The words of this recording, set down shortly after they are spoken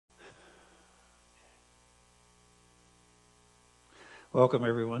Welcome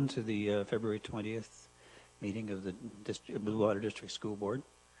everyone to the February 20th meeting of the Blue Water District School Board.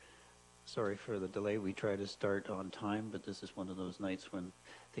 Sorry for the delay. We try to start on time, but this is one of those nights when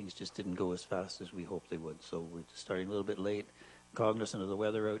things just didn't go as fast as we hoped they would. So we're starting a little bit late, cognizant of the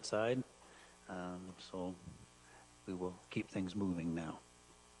weather outside. So we will keep things moving now.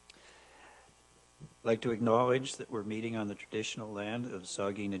 I'd like to acknowledge that we're meeting on the traditional land of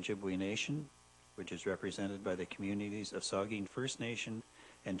Saugeen Ojibwe Nation, which is represented by the communities of Saugeen First Nation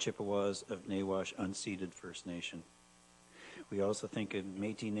and Chippewas of Nawash Unceded First Nation. We also think of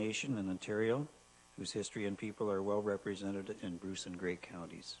Métis Nation in Ontario, whose history and people are well represented in Bruce and Grey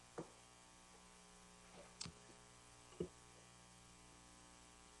counties.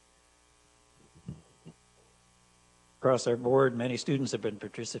 Across our board, many students have been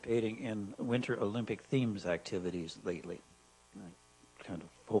participating in Winter Olympic themes activities lately. I kind of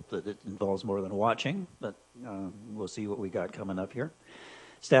hope that it involves more than watching, but we'll see what we got coming up here.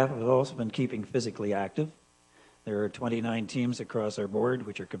 Staff have also been keeping physically active. There are 29 teams across our board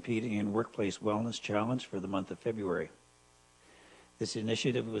which are competing in Workplace Wellness Challenge for the month of February. This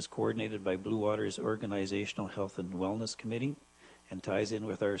initiative was coordinated by Blue Water's Organizational Health and Wellness Committee and ties in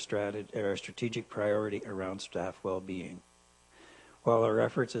with our strategic priority around staff well-being. While our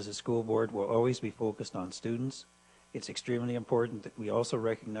efforts as a school board will always be focused on students, it's extremely important that we also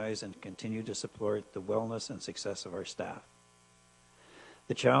recognize and continue to support the wellness and success of our staff.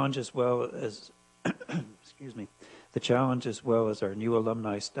 The challenge as well as the challenge as well as our new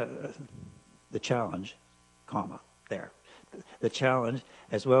alumni the challenge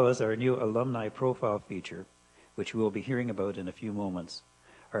as well as our new alumni profile feature, which we will be hearing about in a few moments,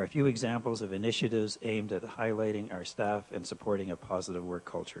 are a few examples of initiatives aimed at highlighting our staff and supporting a positive work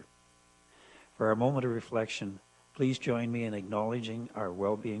culture. For our moment of reflection, please join me in acknowledging our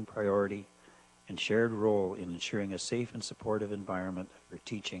well-being priority and shared role in ensuring a safe and supportive environment for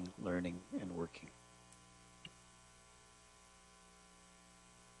teaching, learning, and working.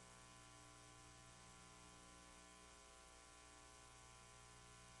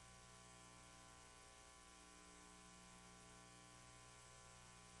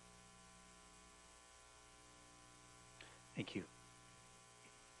 Thank you.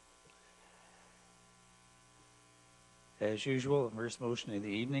 As usual, the first motion of the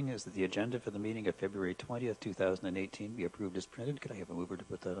evening is that the agenda for the meeting of February 20th, 2018 be approved as printed. Could I have a mover to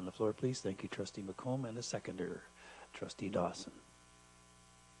put that on the floor, please? Thank you, Trustee McComb, and a seconder, Trustee Dawson.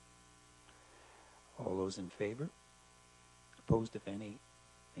 All those in favor? Opposed, if any?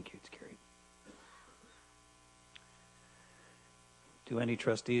 Thank you, it's carried. Do any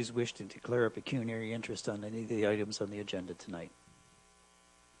trustees wish to declare a pecuniary interest on any of the items on the agenda tonight?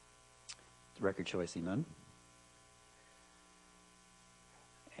 The record show I see none.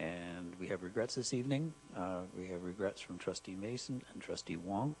 And we have regrets this evening. We have regrets from Trustee Mason and Trustee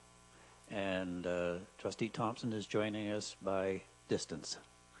Wong. And Trustee Thompson is joining us by distance.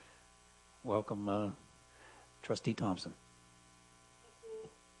 Welcome, Trustee Thompson.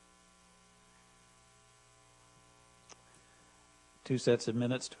 Two sets of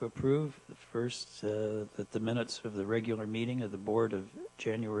minutes to approve. The first, that the minutes of the regular meeting of the Board of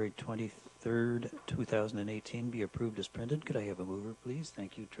January 23rd, 2018 be approved as printed. Could I have a mover, please?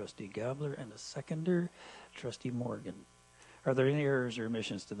 Thank you, Trustee Gabler, and a seconder, Trustee Morgan. Are there any errors or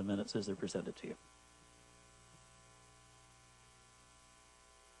omissions to the minutes as they're presented to you?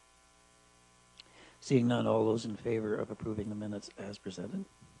 Seeing none, all those in favor of approving the minutes as presented?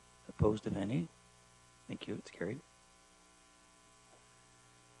 Opposed, if any? Thank you, it's carried.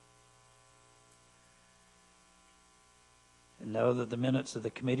 And now that the minutes of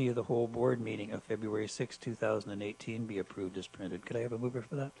the Committee of the Whole Board meeting of February 6, 2018 be approved as printed. Could I have a mover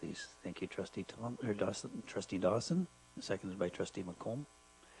for that, please? Thank you, Trustee Dawson, seconded by Trustee McComb.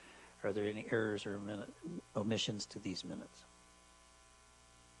 Are there any errors or omissions to these minutes?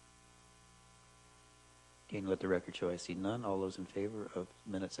 Again, let the record show I see none. All those in favor of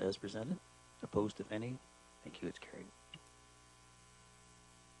minutes as presented? Opposed, if any? Thank you, it's carried.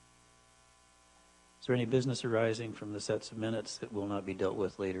 Is there any business arising from the sets of minutes that will not be dealt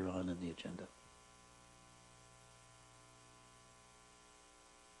with later on in the agenda?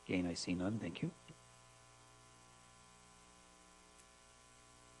 Again, I see none. Thank you.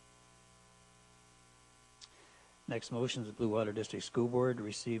 Next motion is the Blue Water District School Board to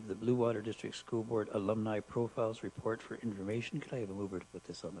receive the Blue Water District School Board Alumni Profiles Report for information. Could I have a mover to put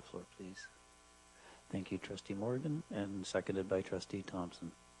this on the floor, please? Thank you, Trustee Morgan, and seconded by Trustee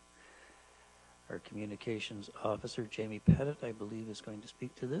Thompson. Our Communications Officer, Jamie Pettit, I believe, is going to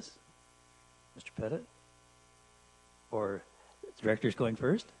speak to this. Mr. Pettit? Or the Director's going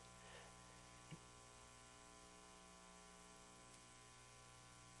first?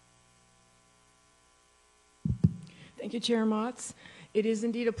 Thank you, Chair Motz. It is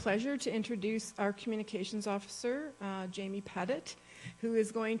indeed a pleasure to introduce our Communications Officer, Jamie Pettit, who is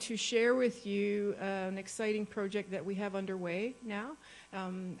going to share with you an exciting project that we have underway now.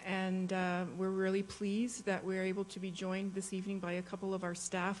 We're really pleased that we're able to be joined this evening by a couple of our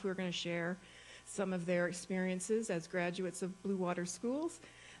staff who are going to share some of their experiences as graduates of Blue Water Schools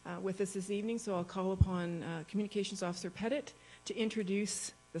with us this evening. So I'll call upon Communications Officer Pettit to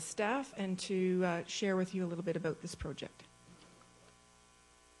introduce the staff and to share with you a little bit about this project.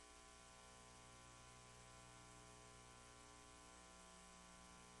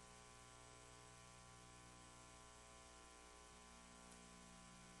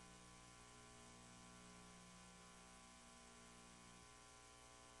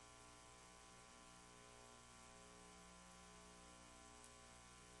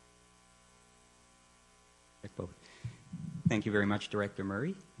 Thank you very much, Director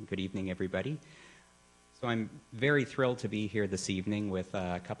Murray. Good evening, everybody. So I'm very thrilled to be here this evening with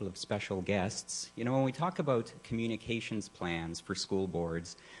a couple of special guests. You know, when we talk about communications plans for school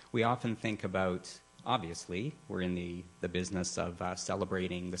boards, we often think about, obviously, we're in the business of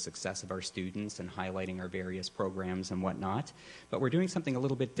celebrating the success of our students and highlighting our various programs and whatnot, but we're doing something a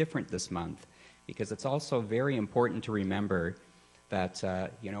little bit different this month because it's also very important to remember that,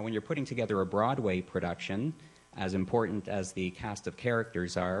 you know, when you're putting together a Broadway production, as important as the cast of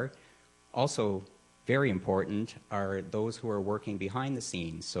characters are, also very important are those who are working behind the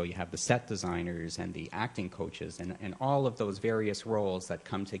scenes. So you have the set designers and the acting coaches and all of those various roles that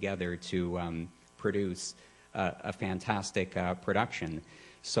come together to produce a fantastic production.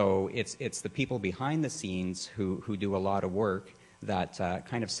 So it's the people behind the scenes who do a lot of work that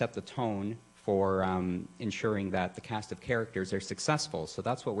kind of set the tone for ensuring that the cast of characters are successful. So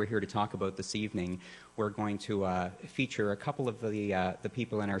that's what we're here to talk about this evening. We're going to feature a couple of the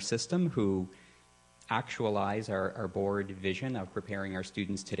people in our system who actualize our board vision of preparing our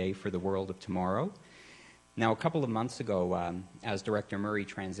students today for the world of tomorrow. Now, a couple of months ago, as Director Murray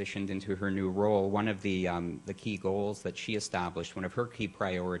transitioned into her new role, one of the key goals that she established, one of her key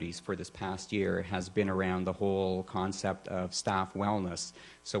priorities for this past year, has been around the whole concept of staff wellness.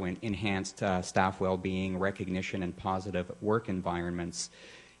 So enhanced staff well-being, recognition, and positive work environments.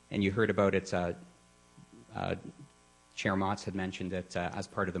 And you heard about it, Chair Motz had mentioned it as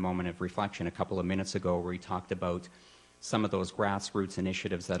part of the moment of reflection a couple of minutes ago, where he talked about some of those grassroots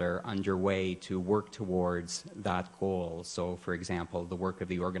initiatives that are underway to work towards that goal. So, for example, the work of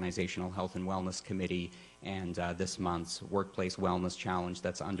the Organizational Health and Wellness Committee and this month's Workplace Wellness Challenge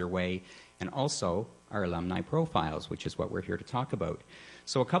that's underway, and also our alumni profiles, which is what we're here to talk about.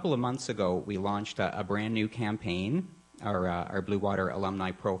 So a couple of months ago, we launched a brand new campaign, our Blue Water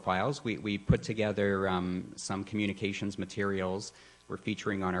alumni profiles. We put together some communications materials we're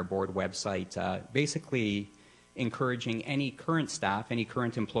featuring on our board website, basically encouraging any current staff, any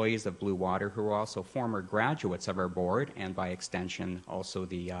current employees of Blue Water who are also former graduates of our board, and by extension also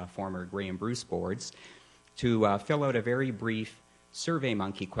the former Gray and Bruce boards, to fill out a very brief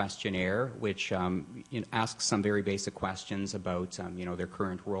SurveyMonkey questionnaire, which asks some very basic questions about their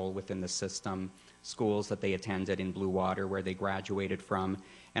current role within the system, schools that they attended in Blue Water, where they graduated from,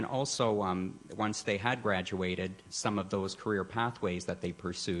 and also once they had graduated, some of those career pathways that they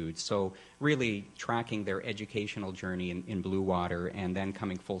pursued. So really tracking their educational journey in Blue Water, and then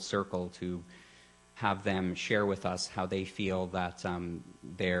coming full circle to have them share with us how they feel that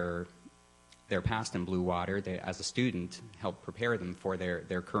their past in Blue Water, as a student, helped prepare them for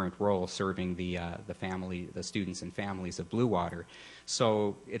their current role serving the students and families of Blue Water.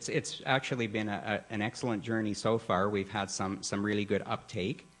 So it's actually been an excellent journey so far. We've had some really good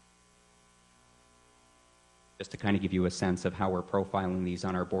uptake. Just to kind of give you a sense of how we're profiling these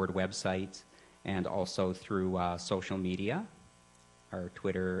on our board website and also through social media, our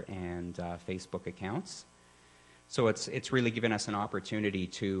Twitter and Facebook accounts. So it's really given us an opportunity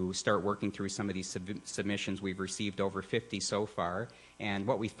to start working through some of these submissions. We've received over 50 so far. And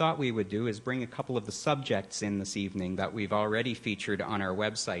what we thought we would do is bring a couple of the subjects in this evening that we've already featured on our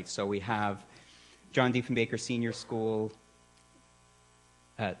website. So we have John Diefenbaker Senior School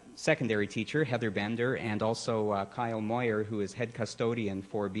secondary teacher, Heather Bender, and also Kyle Moyer, who is head custodian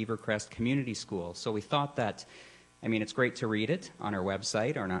for Beavercrest Community School. So we thought that, I mean, it's great to read it on our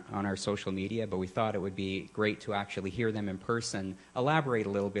website or on our social media, but we thought it would be great to actually hear them in person, elaborate a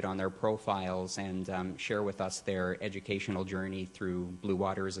little bit on their profiles, and share with us their educational journey through Blue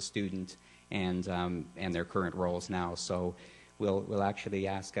Water as a student and their current roles now. So we'll actually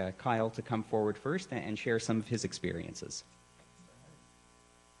ask Kyle to come forward first and share some of his experiences.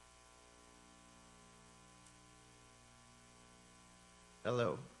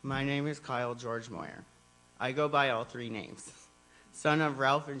 Hello, my name is Kyle George Moyer. I go by all three names. Son of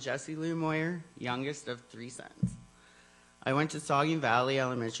Ralph and Jessie Lou Moyer, youngest of three sons. I went to Saugeen Valley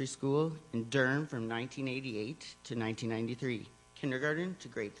Elementary School in Durham from 1988 to 1993, kindergarten to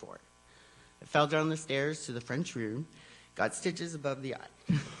grade 4. I fell down the stairs to the French room, got stitches above the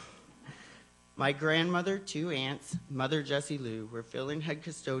eye. My grandmother, 2 aunts, Mother Jessie Lou, were fill-in head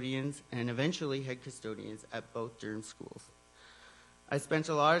custodians and eventually head custodians at both Durham schools. I spent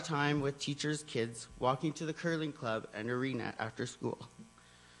a lot of time with teachers' kids walking to the curling club and arena after school.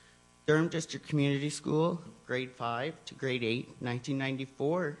 Durham District Community School, grade 5 to grade 8,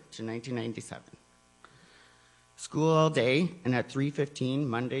 1994 to 1997. School all day, and at 3:15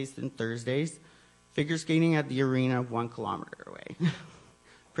 Mondays and Thursdays, figure skating at the arena 1 kilometer away.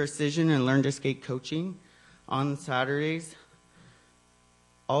 Precision and learn to skate coaching on Saturdays.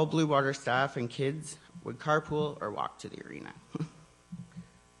 All Blue Water staff and kids would carpool or walk to the arena.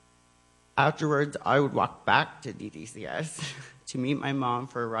 Afterwards, I would walk back to DDCS to meet my mom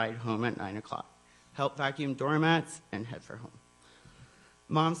for a ride home at 9 o'clock, help vacuum doormats, and head for home.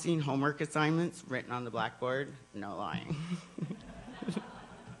 Mom's seen homework assignments written on the blackboard, no lying.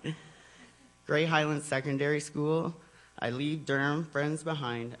 Grey Highlands Secondary School, I leave Durham friends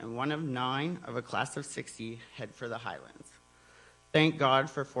behind, and one of 9 of a class of 60 head for the Highlands. Thank God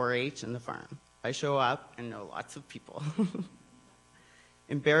for 4-H and the farm. I show up and know lots of people.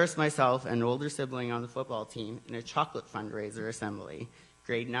 Embarrassed myself and an older sibling on the football team in a chocolate fundraiser assembly.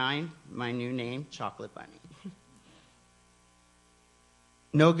 Grade 9, my new name, Chocolate Bunny.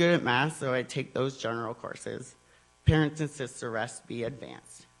 No good at math, so I take those general courses. Parents insist the rest be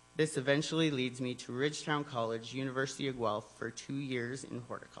advanced. This eventually leads me to Ridgetown College, University of Guelph for 2 years in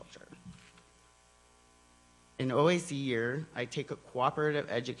horticulture. In OAC year, I take a cooperative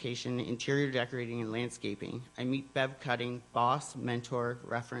education, interior decorating, and landscaping. I meet Bev Cutting, boss, mentor,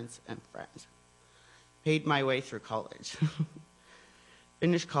 reference, and friend. Paid my way through college.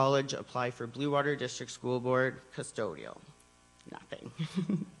 Finished college, apply for Blue Water District School Board, custodial. Nothing.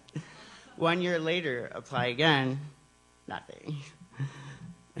 1 year later, apply again, nothing.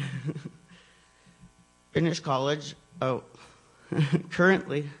 Finished college,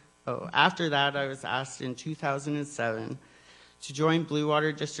 after that, I was asked in 2007 to join Blue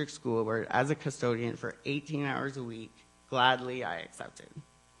Water District School Board as a custodian for 18 hours a week. Gladly, I accepted.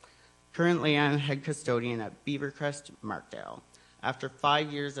 Currently, I'm head custodian at Beavercrest, Markdale. After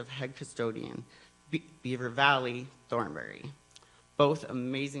 5 years of head custodian, Beaver Valley, Thornbury. Both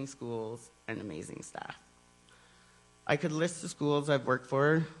amazing schools and amazing staff. I could list the schools I've worked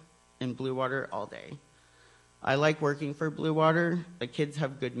for in Blue Water all day. I like working for Blue Water. The kids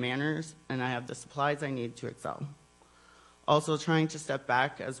have good manners, and I have the supplies I need to excel. Also, trying to step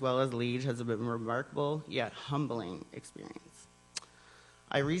back as well as lead has been a remarkable yet humbling experience.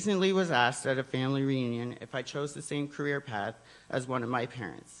 I recently was asked at a family reunion if I chose the same career path as one of my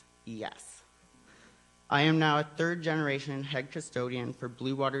parents. Yes. I am now a 3rd-generation head custodian for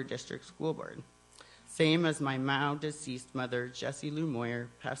Blue Water District School Board. Same as my now deceased mother, Jessie Lou Moyer,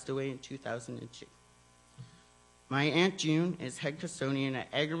 passed away in 2002. My Aunt June is head custodian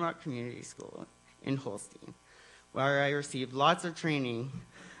at Agramont Community School in Holstein, where I received lots of training,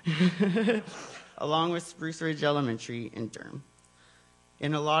 along with Spruce Ridge Elementary in Durham.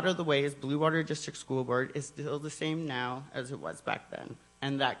 In a lot of the ways, Blue Water District School Board is still the same now as it was back then,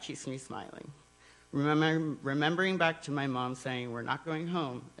 and that keeps me smiling. Remembering back to my mom saying, "We're not going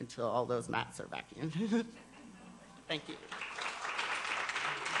home until all those mats are vacuumed." Thank you.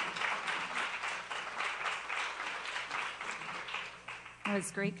 That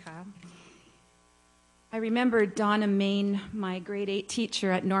was great, Kyle. I remember Donna Main, my grade 8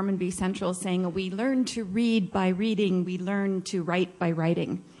 teacher at Norman B. Central, saying, "We learn to read by reading, we learn to write by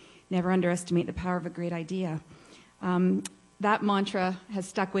writing." Never underestimate the power of a great idea. That mantra has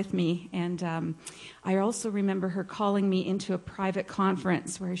stuck with me, and I also remember her calling me into a private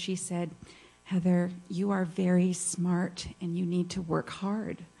conference where she said, "Heather, you are very smart and you need to work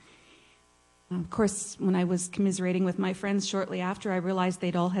hard." Of course, when I was commiserating with my friends shortly after, I realized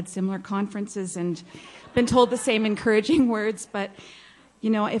they'd all had similar conferences and been told the same encouraging words. But, you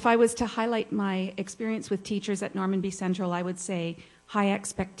know, if I was to highlight my experience with teachers at Norman B. Central, I would say high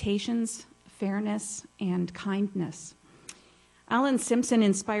expectations, fairness, and kindness. Alan Simpson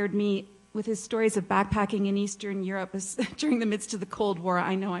inspired me with his stories of backpacking in Eastern Europe during the midst of the Cold War.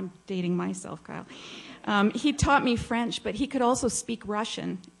 I know I'm dating myself, Kyle. He taught me French, but he could also speak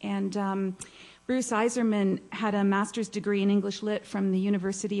Russian. And Bruce Iserman had a master's degree in English Lit from the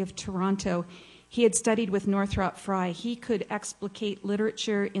University of Toronto. He had studied with Northrop Frye. He could explicate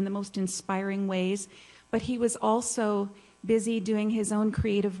literature in the most inspiring ways, but he was also busy doing his own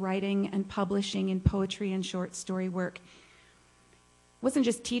creative writing and publishing in poetry and short story work. It wasn't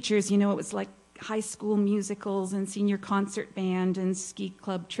just teachers, you know, it was like high school musicals and senior concert band and ski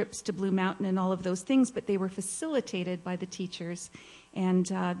club trips to Blue Mountain and all of those things, but they were facilitated by the teachers, and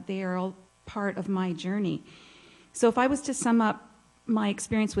they are all part of my journey. So if I was to sum up my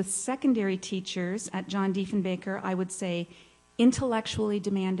experience with secondary teachers at John Diefenbaker, I would say intellectually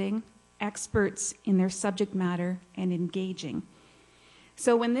demanding, experts in their subject matter, and engaging.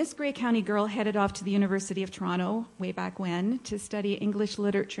 So when this Grey County girl headed off to the University of Toronto, way back when, to study English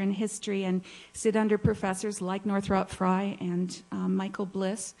literature and history and sit under professors like Northrop Frye and Michael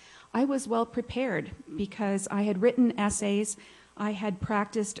Bliss, I was well prepared because I had written essays, I had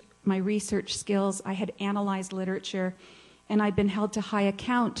practiced my research skills, I had analyzed literature, and I'd been held to high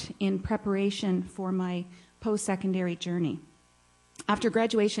account in preparation for my post-secondary journey. After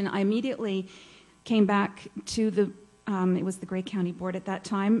graduation, I immediately came back to it was the Grey County Board at that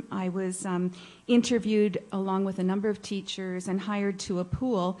time. I was interviewed along with a number of teachers and hired to a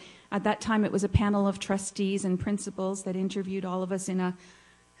pool. At that time, it was a panel of trustees and principals that interviewed all of us in a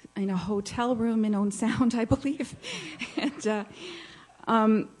hotel room in Owen Sound, I believe. And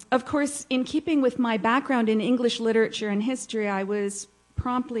of course, in keeping with my background in English literature and history, I was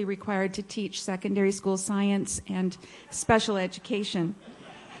promptly required to teach secondary school science and special education.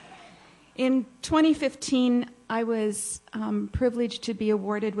 In 2015, I was privileged to be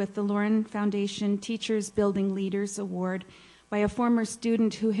awarded with the Lauren Foundation Teachers Building Leaders Award by a former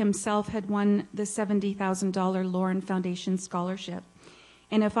student who himself had won the $70,000 Lauren Foundation scholarship.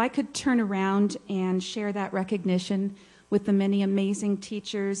 And if I could turn around and share that recognition with the many amazing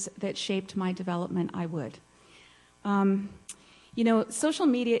teachers that shaped my development, I would. You know, social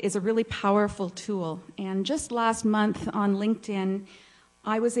media is a really powerful tool. And just last month on LinkedIn,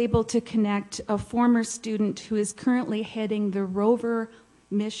 I was able to connect a former student who is currently heading the rover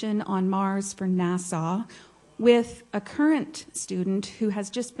mission on Mars for NASA with a current student who has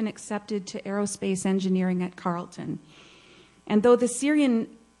just been accepted to aerospace engineering at Carleton. And though the Syrian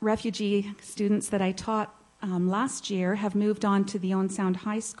refugee students that I taught last year have moved on to the Owen Sound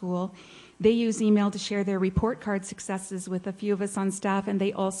High School, they use email to share their report card successes with a few of us on staff, and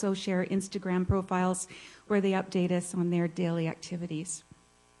they also share Instagram profiles where they update us on their daily activities.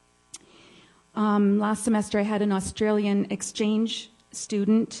 Last semester, I had an Australian exchange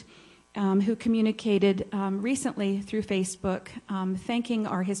student who communicated recently through Facebook, thanking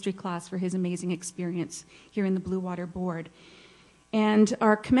our history class for his amazing experience here in the Blue Water Board. And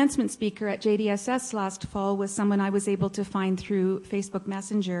our commencement speaker at JDSS last fall was someone I was able to find through Facebook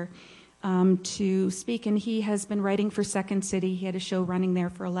Messenger to speak, and he has been writing for Second City. He had a show running there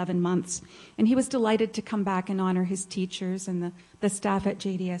for 11 months, and he was delighted to come back and honor his teachers and the staff at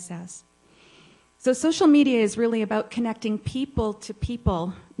JDSS. So social media is really about connecting people to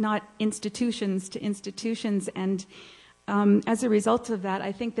people, not institutions to institutions. And as a result of that,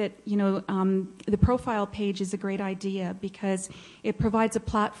 I think that, you know, the profile page is a great idea because it provides a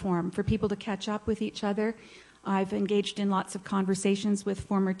platform for people to catch up with each other. I've engaged in lots of conversations with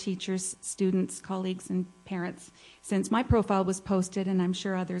former teachers, students, colleagues, and parents since my profile was posted, and I'm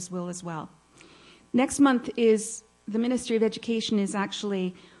sure others will as well. Next month the Ministry of Education is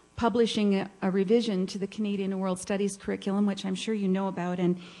actually publishing a revision to the Canadian and World Studies curriculum, which I'm sure you know about,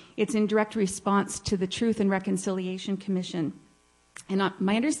 and it's in direct response to the Truth and Reconciliation Commission. And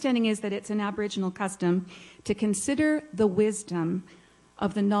my understanding is that it's an Aboriginal custom to consider the wisdom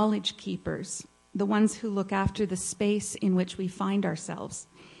of the knowledge keepers, the ones who look after the space in which we find ourselves.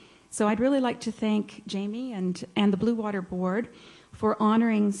 So I'd really like to thank Jamie and the Blue Water Board for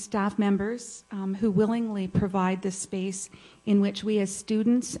honoring staff members who willingly provide the space in which we as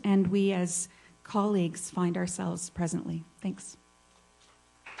students and we as colleagues find ourselves presently. Thanks.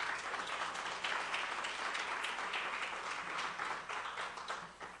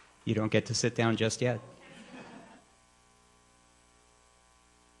 You don't get to sit down just yet.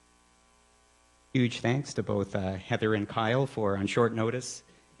 Huge thanks to both Heather and Kyle for, on short notice,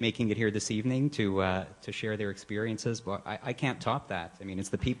 making it here this evening to share their experiences. But I can't top that. I mean, it's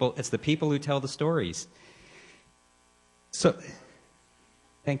the people who tell the stories. So,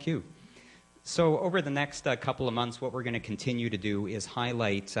 thank you. So over the next couple of months, what we're going to continue to do is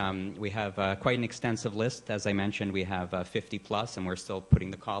highlight, we have quite an extensive list. As I mentioned, we have 50 plus, and we're still putting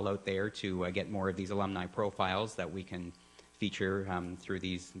the call out there to get more of these alumni profiles that we can feature through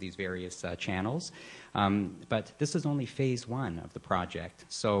these various channels. But this is only phase one of the project.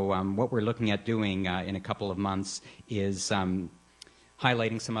 So what we're looking at doing in a couple of months is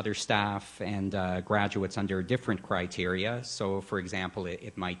highlighting some other staff and graduates under different criteria. So, for example,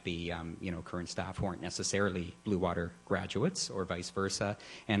 it might be current staff who aren't necessarily Blue Water graduates, or vice versa.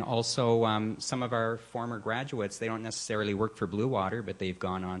 And also some of our former graduates, they don't necessarily work for Blue Water, but they've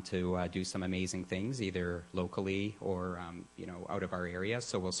gone on to do some amazing things, either locally or out of our area.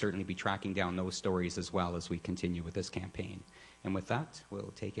 So we'll certainly be tracking down those stories as well as we continue with this campaign. And with that,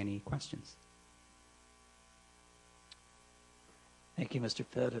 we'll take any questions. Thank you, Mr.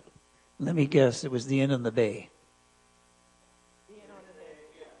 Pettit. Let me guess, it was the Inn on the Bay. The Inn on the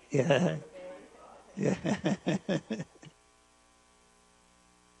Bay. Yeah. Yeah.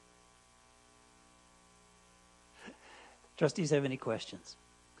 Trustees have any questions,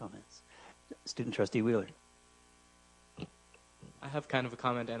 comments? Student Trustee Wheeler. I have kind of a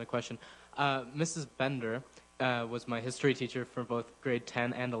comment and a question. Mrs. Bender was my history teacher for both grade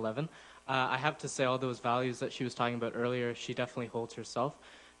 10 and 11. I have to say all those values that she was talking about earlier, she definitely holds herself.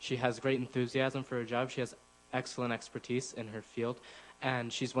 She has great enthusiasm for her job. She has excellent expertise in her field,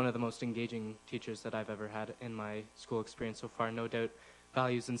 and she's one of the most engaging teachers that I've ever had in my school experience so far. No doubt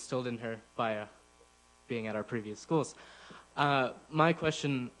values instilled in her by being at our previous schools. My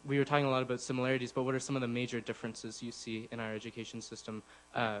question, we were talking a lot about similarities, but what are some of the major differences you see in our education system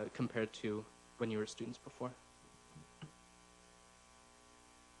compared to when you were students before?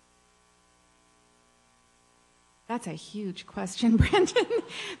 That's a huge question, Brendan.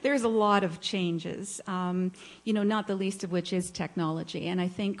 There's a lot of changes, not the least of which is technology. And I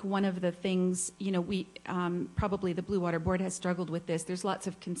think one of the things, we probably the Blue Water Board has struggled with this. There's lots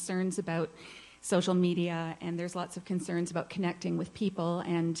of concerns about social media, and there's lots of concerns about connecting with people.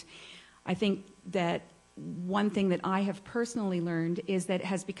 And I think that one thing that I have personally learned is that it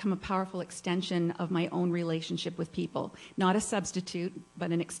has become a powerful extension of my own relationship with people. Not a substitute,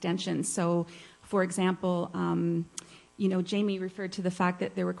 but an extension. So, for example, Jamie referred to the fact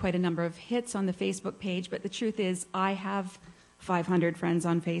that there were quite a number of hits on the Facebook page, but the truth is I have 500 friends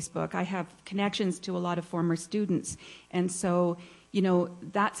on Facebook. I have connections to a lot of former students. And so,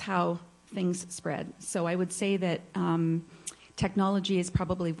 that's how things spread. So I would say that technology is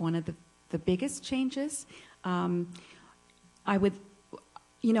probably one of the biggest changes. I would,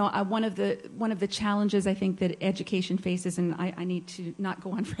 one of the challenges I think that education faces, and I need to not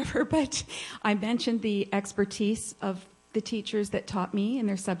go on forever, but I mentioned the expertise of the teachers that taught me in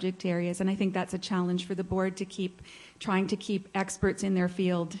their subject areas, and I think that's a challenge for the board to trying to keep experts in their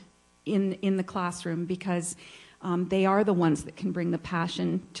field in the classroom, because they are the ones that can bring the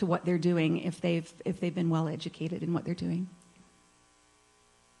passion to what they're doing if they've been well educated in what they're doing.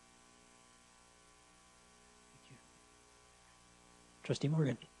 Trustee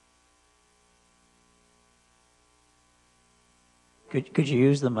Morgan. Could you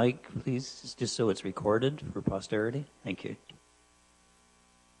use the mic, please, just so it's recorded for posterity? Thank you.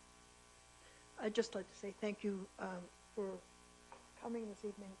 I'd just like to say thank you for coming this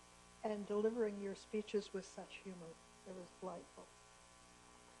evening and delivering your speeches with such humor. It was delightful.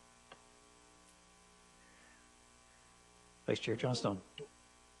 Vice Chair Johnstone.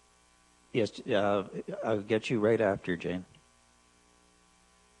 Yes, I'll get you right after, Jane.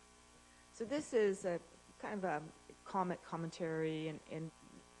 So this is a kind of a commentary and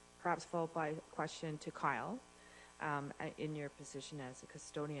perhaps followed by a question to Kyle in your position as a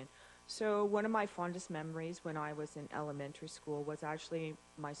custodian. So one of my fondest memories when I was in elementary school was actually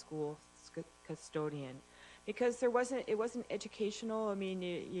my school custodian, because it wasn't educational. I mean,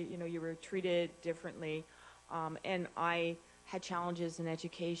 you were treated differently, and I had challenges in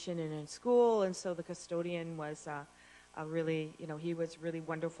education and in school, and so the custodian was he was really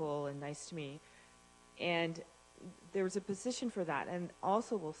wonderful and nice to me. And there was a position for that. And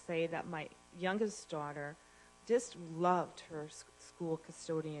also will say that my youngest daughter just loved her school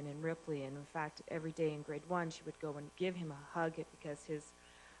custodian in Ripley. And in fact, every day in grade 1, she would go and give him a hug because his,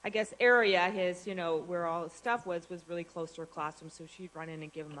 area, where all his stuff was really close to her classroom. So she'd run in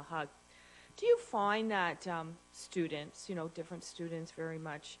and give him a hug. Do you find that students, different students very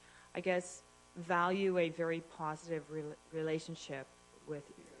much, value a very positive relationship with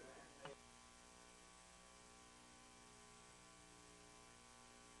you?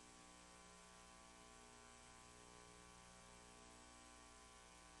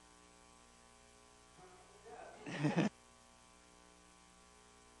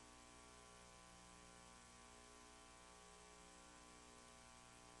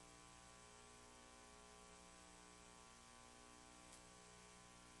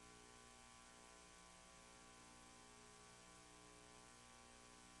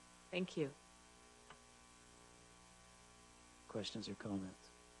 Thank you. Questions or comments?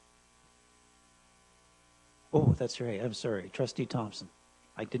 Oh, that's right. I'm sorry. Trustee Thompson.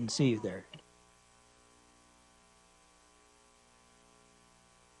 I didn't see you there.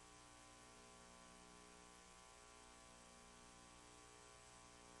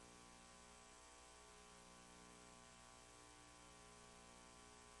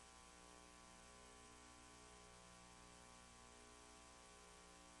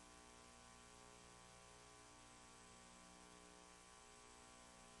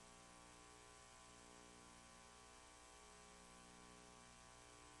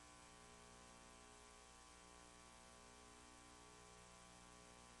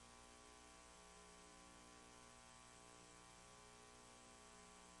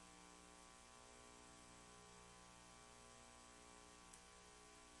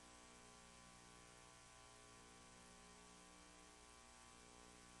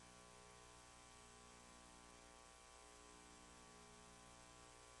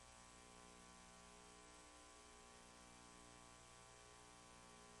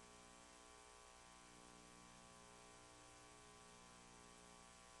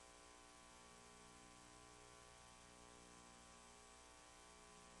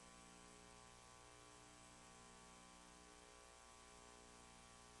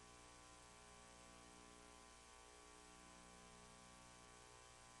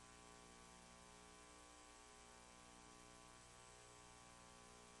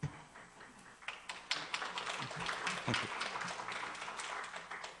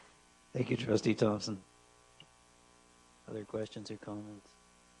 Thank you, Trustee Thompson. Other questions or comments?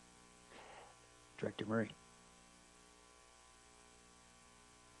 Director Murray.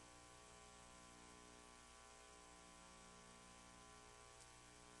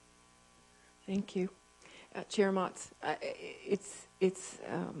 Thank you. Chair Motz, it's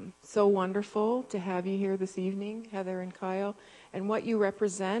so wonderful to have you here this evening, Heather and Kyle, and what you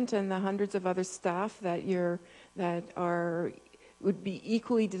represent, and the hundreds of other staff that would be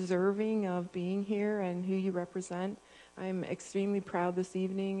equally deserving of being here, and who you represent. I'm extremely proud this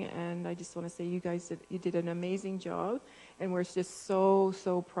evening, and I just want to say you guys did an amazing job, and we're just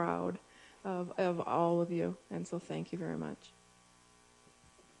so proud of all of you, and so thank you very much.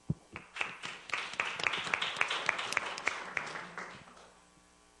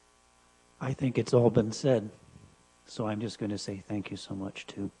 I think it's all been said, so I'm just going to say thank you so much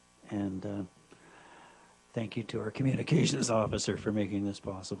too, and thank you to our communications officer for making this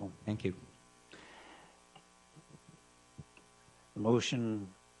possible. Thank you. The motion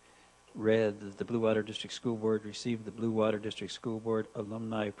read that the Blue Water District School Board received the Blue Water District School Board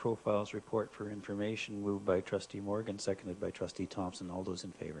Alumni Profiles Report for information, moved by Trustee Morgan, seconded by Trustee Thompson. All those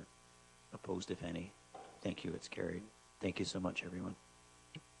in favor? Opposed, if any? Thank you, it's carried. Thank you so much, everyone.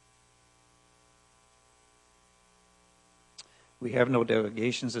 We have no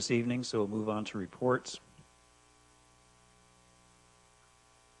delegations this evening, so we'll move on to reports.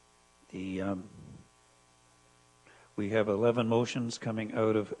 We have 11 motions coming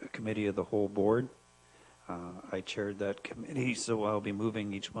out of Committee of the Whole Board. I chaired that committee, so I'll be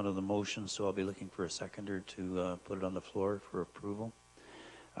moving each one of the motions, so I'll be looking for a seconder to put it on the floor for approval.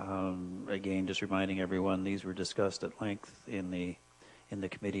 Again, just reminding everyone, these were discussed at length in the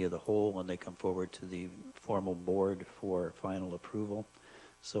Committee of the Whole when they come forward to the formal board for final approval.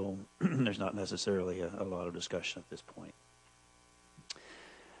 So there's not necessarily a lot of discussion at this point.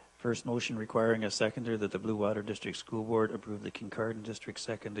 First motion requiring a seconder that the Blue Water District School Board approve the Kincardine District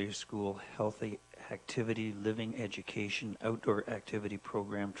Secondary School Healthy Activity Living Education Outdoor Activity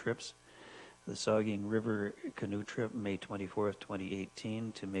Program trips. The Saugeen River Canoe Trip, May 24th,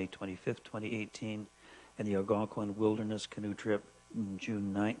 2018 to May 25th, 2018, and the Algonquin Wilderness Canoe Trip,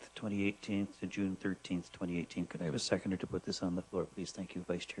 June 9th, 2018 to June 13th, 2018. Could I have a seconder to put this on the floor, please? Thank you,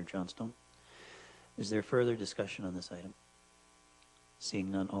 Vice Chair Johnstone. Is there further discussion on this item?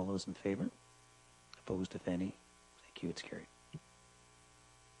 Seeing none, all those in favor? Opposed, if any? Thank you, it's carried.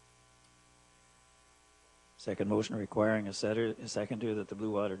 Second motion requiring a seconder that the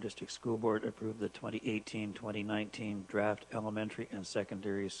Blue Water District School Board approve the 2018-2019 draft elementary and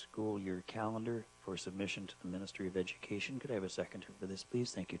secondary school year calendar for submission to the Ministry of Education. Could I have a seconder for this,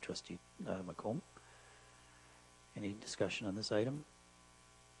 please? Thank you, Trustee McComb. Any discussion on this item?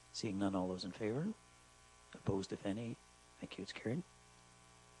 Seeing none, all those in favor? Opposed, if any? Thank you, it's carried.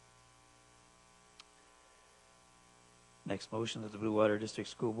 Next motion that the Blue Water District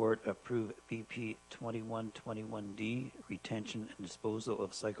School Board approve BP 2121D, retention and disposal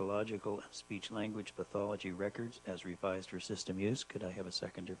of psychological and speech language pathology records as revised for system use. Could I have a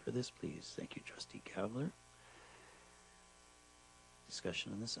seconder for this, please? Thank you, Trustee Cavler.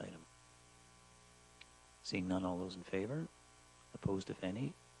 Discussion on this item. Seeing none, all those in favor? Opposed, if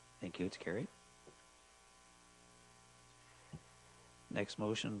any? Thank you, it's carried. Next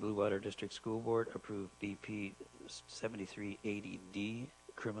motion, Blue Water District School Board approve BP 7380D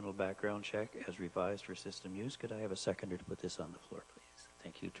criminal background check as revised for system use. Could I have a seconder to put this on the floor, please?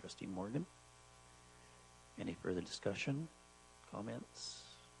 Thank you, Trustee Morgan. Any further discussion, comments?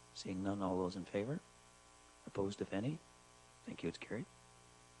 Seeing none, all those in favor? Opposed, if any? Thank you, it's carried.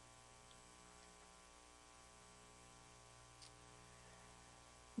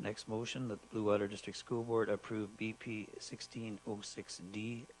 Next motion, that the Blue Water District School Board approve BP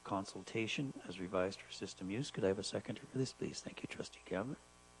 1606D consultation as revised for system use. Could I have a seconder for this, please? Thank you, Trustee Gabler.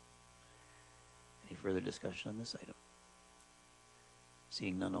 Any further discussion on this item?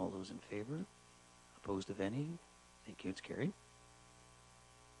 Seeing none, all those in favor? Opposed, if any? Thank you, it's carried.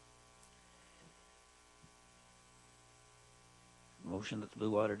 Motion that the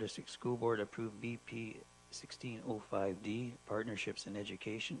Blue Water District School Board approve BP 1605D Partnerships in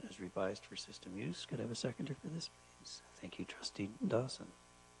Education as revised for system use. Could I have a seconder for this, please? Thank you, Trustee Dawson.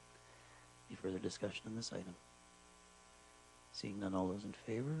 Any further discussion on this item? Seeing none, all those in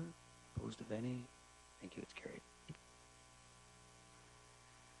favor? Opposed, if any? Thank you, it's carried.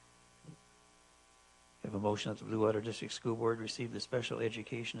 I have a motion that the Blue Water District School Board receive the Special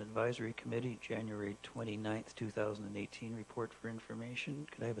Education Advisory Committee January 29th, 2018 report for information.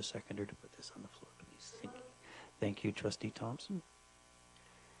 Could I have a seconder to put this on the floor, please? Thank you, Trustee Thompson.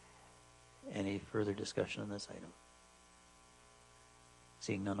 Any further discussion on this item?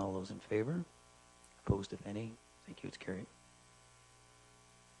 Seeing none, all those in favor? Opposed, if any? Thank you, it's carried.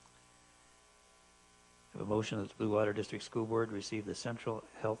 I have a motion that the Blue Water District School Board receive the Central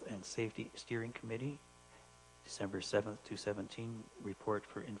Health and Safety Steering Committee December 7th, 2017 report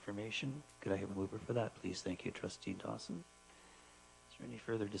for information. Could I have a mover for that, please? Thank you, Trustee Dawson. Is there any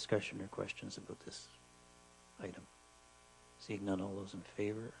further discussion or questions about this item? Seeing none, all those in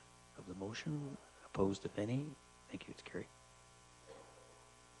favor of the motion? Opposed, if any? Thank you, it's carried.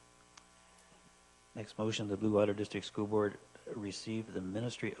 Next motion, the Blue Water District School Board receive the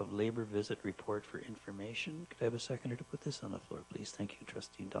Ministry of Labor visit report for information. Could I have a seconder to put this on the floor, please? Thank you,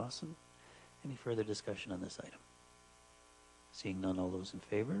 Trustee Dawson. Any further discussion on this item? Seeing none, all those in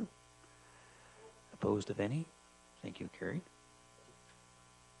favor? Opposed, if any? Thank you, carried.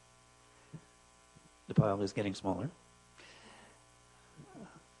 The pile is getting smaller.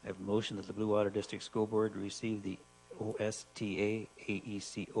 I have a motion that the Blue Water District School Board receive the OSTA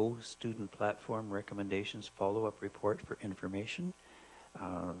AECO Student Platform Recommendations Follow-Up Report for information.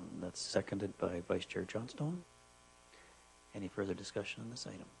 That's seconded by Vice Chair Johnstone. Any further discussion on this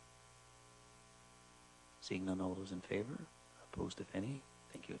item? Seeing none, all those in favor? Opposed, if any?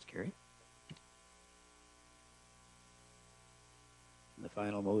 Thank you, it's carried. And the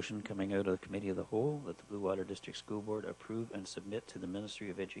final motion coming out of the Committee of the Whole, that the Blue Water District School Board approve and submit to the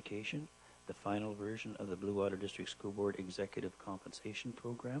Ministry of Education the final version of the Blue Water District School Board Executive Compensation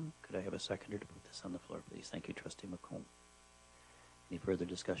Program. Could I have a seconder to put this on the floor, please? Thank you, Trustee McComb. Any further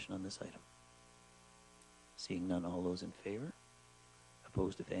discussion on this item? Seeing none, all those in favor?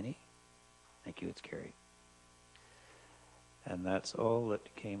 Opposed, if any? Thank you, it's carried. And that's all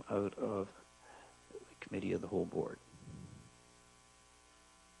that came out of the Committee of the Whole Board.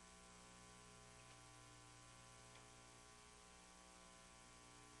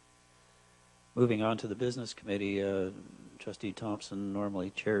 Moving on to the Business Committee, Trustee Thompson normally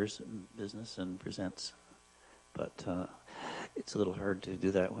chairs business and presents, but it's a little hard to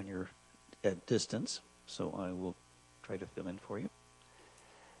do that when you're at distance, so I will try to fill in for you.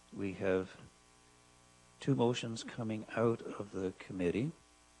 We have two motions coming out of the committee.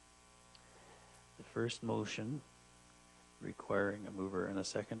 The first motion, requiring a mover and a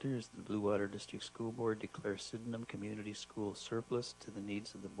seconder, is the Blue Water District School Board declare Sydenham Community School surplus to the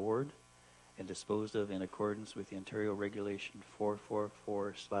needs of the board and disposed of in accordance with the Ontario Regulation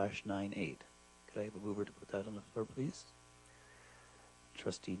 444/98. Could I have a mover to put that on the floor, please?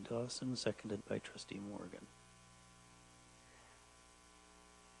 Trustee Dawson, seconded by Trustee Morgan.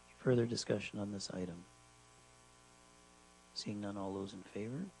 Further discussion on this item? Seeing none, all those in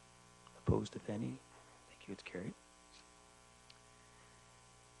favor? Opposed, if any? Thank you, it's carried.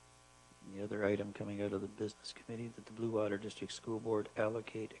 And the other item coming out of the Business Committee, that the Blue Water District School Board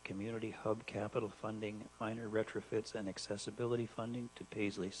allocate a Community Hub capital funding, minor retrofits, and accessibility funding to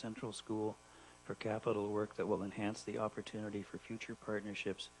Paisley Central School for capital work that will enhance the opportunity for future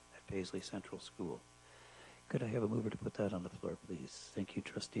partnerships at Paisley Central School. Could I have a mover to put that on the floor, please? Thank you,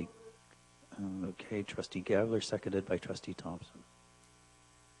 Trustee. Okay, Trustee Gavler, seconded by Trustee Thompson.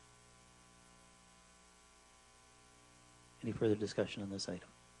 Any further discussion on this item?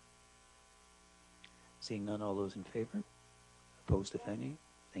 Seeing none, all those in favor? Opposed, if any?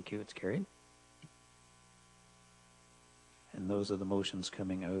 Thank you, it's carried. And those are the motions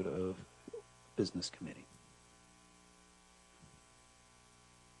coming out of Business Committee.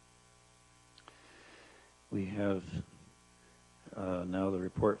 We have now the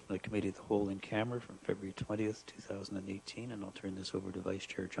report from the Committee of the Whole in camera from February 20th, 2018, and I'll turn this over to Vice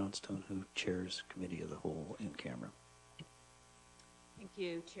Chair Johnstone, who chairs Committee of the Whole in camera. Thank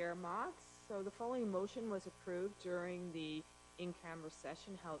you, Chair Motz. So the following motion was approved during the in-camera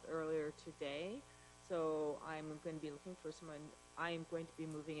session held earlier today. So I'm going to be looking for someone, I am going to be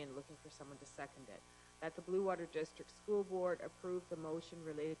moving in looking for someone to second it. That the Blue Water District School Board approve the motion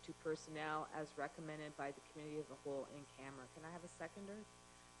related to personnel as recommended by the Committee of the Whole in camera. Can I have a seconder?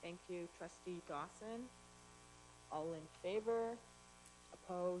 Thank you. Trustee Dawson. All in favor?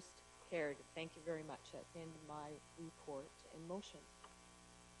 Opposed? Carried. Thank you very much. That's the end of my report in motion.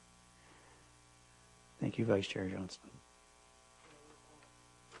 Thank you, Vice Chair Johnston.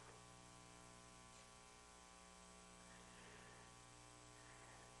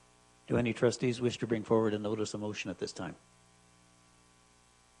 Do any trustees wish to bring forward a notice of motion at this time?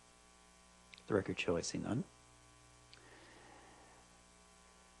 The record show I see none.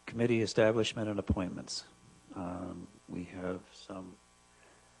 Committee establishment and appointments. We have some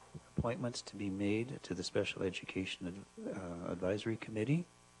appointments to be made to the Special Education Advisory Committee.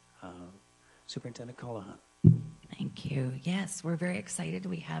 Superintendent Callahan. Thank you. Yes, we're very excited.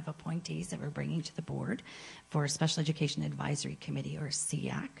 We have appointees that we're bringing to the board for Special Education Advisory Committee, or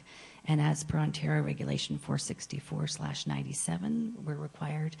SEAC. And as per Ontario Regulation 464/97, we're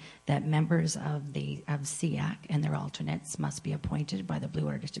required that members of SEAC and their alternates must be appointed by the Blue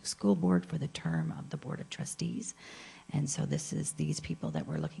Water District School Board for the term of the Board of Trustees. And so this is these people that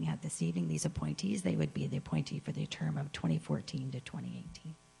we're looking at this evening, these appointees. They would be the appointee for the term of 2014 to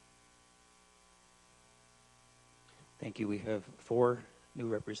 2018. Thank you. We have 4 new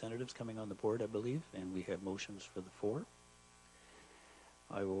representatives coming on the board, I believe, and we have motions for the 4.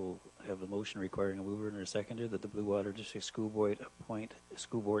 I will have a motion requiring a mover and a seconder that the Blue Water District School Board appoint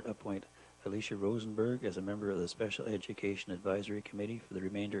Alicia Rosenberg as a member of the Special Education Advisory Committee for the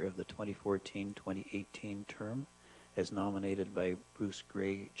remainder of the 2014-2018 term, as nominated by Bruce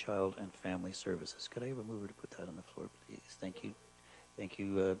Gray, Child and Family Services. Could I have a mover to put that on the floor, please? Thank you. Thank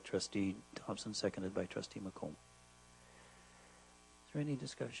you, Trustee Thompson, seconded by Trustee McComb. Is there any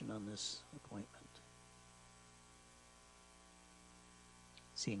discussion on this appointment?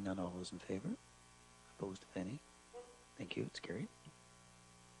 Seeing none, all those in favor? Opposed, if any? Thank you, it's carried.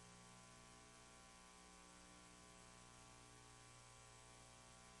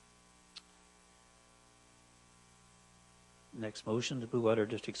 Next motion, the Blue Water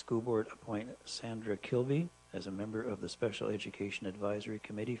District School Board appoint Sandra Kilby as a member of the Special Education Advisory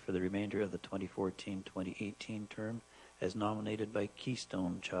Committee for the remainder of the 2014-2018 term, as nominated by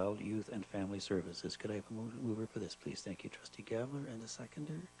Keystone Child, Youth and Family Services. Could I have a mover for this, please? Thank you, Trustee Gabler, and a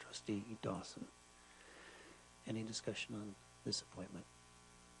seconder, Trustee Dawson. Any discussion on this appointment?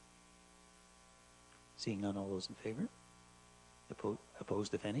 Seeing none, all those in favor?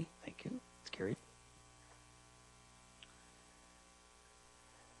 Opposed, if any? Thank you. It's carried.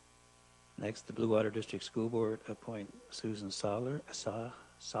 Next, the Blue Water District School Board appoint Susan Soller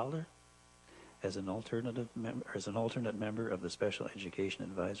as an alternate member of the Special Education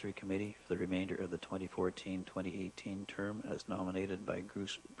Advisory Committee for the remainder of the 2014-2018 term, as nominated by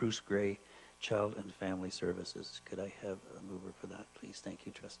Bruce Gray, Child and Family Services. Could I have a mover for that, please? Thank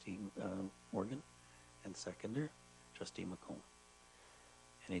you, Trustee Morgan, and seconder, Trustee McComb.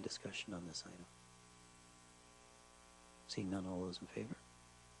 Any discussion on this item? Seeing none, all those in favor?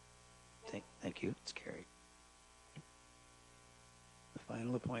 Thank you. It's carried. The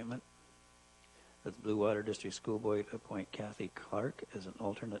final appointment. That the Blue Water District School Board appoint Kathy Clark as an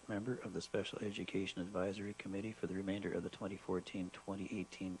alternate member of the Special Education Advisory Committee for the remainder of the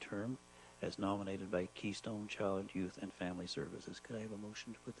 2014-2018 term, as nominated by Keystone Child, Youth and Family Services. Could I have a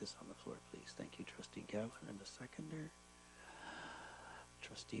motion to put this on the floor, please? Thank you, Trustee Gavler, and a seconder,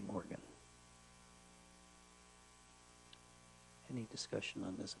 Trustee Morgan. Any discussion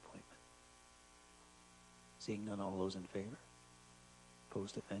on this appointment? Seeing none, all those in favor?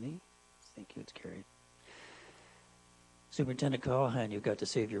 Opposed, if any? Thank you, it's carried. Superintendent Callahan, you've got to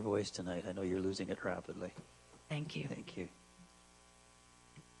save your voice tonight. I know you're losing it rapidly. Thank you. Thank you.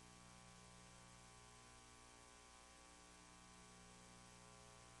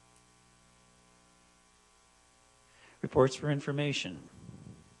 Reports for information.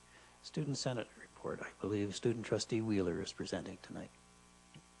 Student Senate report. I believe Student Trustee Wheeler is presenting tonight.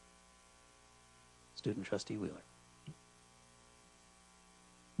 Student Trustee Wheeler.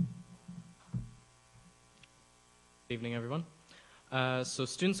 Good evening, everyone. So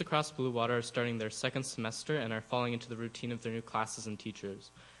students across Blue Water are starting their second semester and are falling into the routine of their new classes and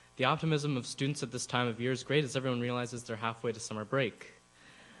teachers. The optimism of students at this time of year is great as everyone realizes they're halfway to summer break.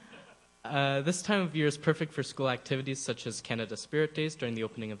 This time of year is perfect for school activities such as Canada Spirit Days during the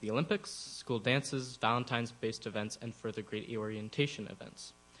opening of the Olympics, school dances, Valentine's-based events, and further grade orientation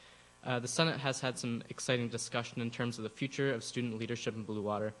events. The Senate has had some exciting discussion in terms of the future of student leadership in Blue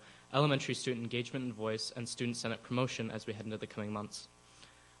Water, elementary student engagement and voice, and student Senate promotion as we head into the coming months.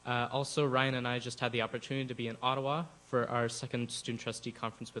 Also, Ryan and I just had the opportunity to be in Ottawa for our second student trustee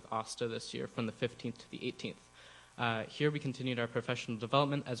conference with OSTA this year from the 15th to the 18th. Here we continued our professional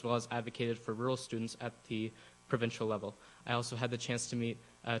development as well as advocated for rural students at the provincial level. I also had the chance to meet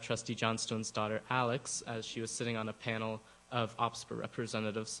Trustee Johnstone's daughter, Alex, as she was sitting on a panel of OPSPA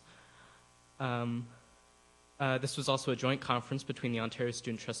representatives. This was also a joint conference between the Ontario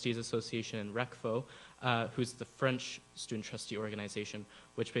Student Trustees Association and RECFO, who's the French student trustee organization,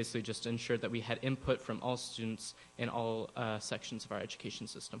 which basically just ensured that we had input from all students in all sections of our education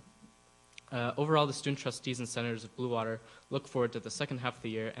system. Overall, the student trustees and senators of Blue Water look forward to the second half of the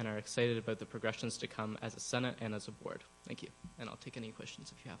year and are excited about the progressions to come as a Senate and as a board. Thank you. And I'll take any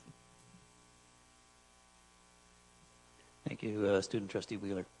questions if you have them. Thank you, Student Trustee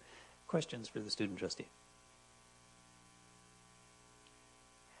Wheeler. Questions for the Student Trustee?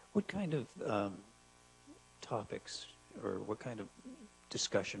 What kind of topics or what kind of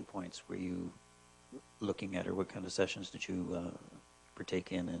discussion points were you looking at, or what kind of sessions did you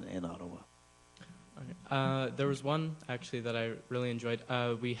partake in Ottawa? Okay. There was one, actually, that I really enjoyed.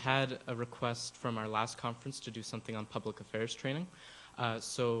 We had a request from our last conference to do something on public affairs training.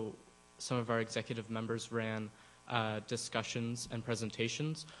 So some of our executive members ran discussions and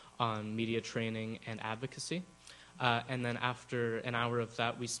presentations on media training and advocacy. And then after an hour of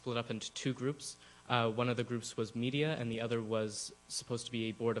that, we split up into two groups. One of the groups was media, and the other was supposed to be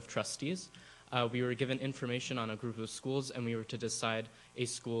a board of trustees. We were given information on a group of schools, and we were to decide a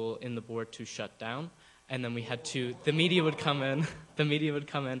school in the board to shut down. And then we had to, the media would come in,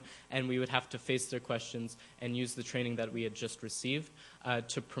 and we would have to face their questions and use the training that we had just received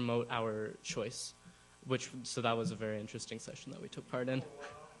to promote our choice. So that was a very interesting session that we took part in.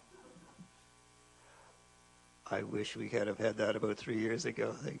 I wish we could have had that about 3 years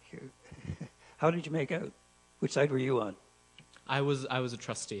ago. Thank you. How did you make out? Which side were you on? I was a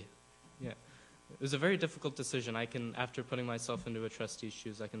trustee. Yeah. It was a very difficult decision. After putting myself into a trustee's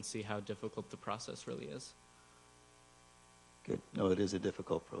shoes, I can see how difficult the process really is. Good. No, it is a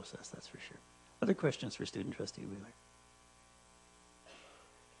difficult process, that's for sure. Other questions for Student Trustee Wheeler?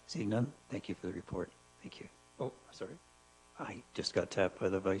 Seeing none, thank you for the report. Thank you. Oh, sorry. I just got tapped by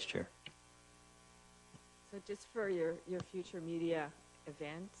the Vice Chair. So just for your future media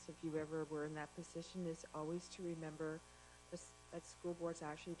events, if you ever were in that position, is always to remember that school boards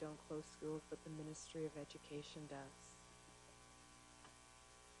actually don't close schools, but the Ministry of Education does.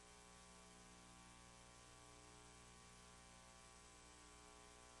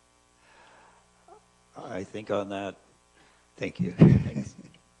 I think on that, thank you. Thanks.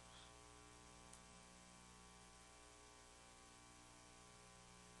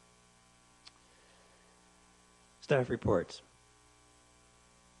 Staff reports.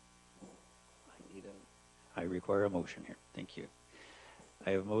 I require a motion here. Thank you.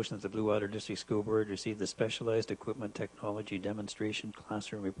 I have a motion that the Blue Water District School Board receive the Specialized Equipment Technology Demonstration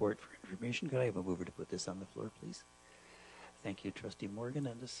Classroom Report for information. Could I have a mover to put this on the floor, please? Thank you, Trustee Morgan.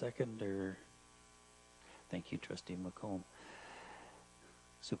 And a seconder. Thank you, Trustee McComb.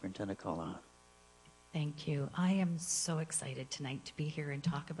 Superintendent Collin. Thank you. I am so excited tonight to be here and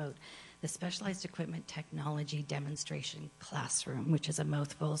talk about the Specialized Equipment Technology Demonstration Classroom, which is a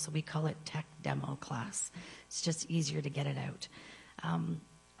mouthful, so we call it Tech Demo Class. It's just easier to get it out.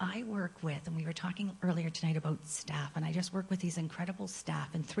 I work with, and we were talking earlier tonight about staff, and I just work with these incredible staff,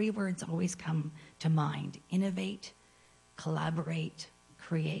 and 3 words always come to mind: innovate, collaborate,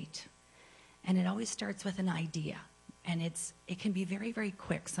 create. And it always starts with an idea, and it can be very, very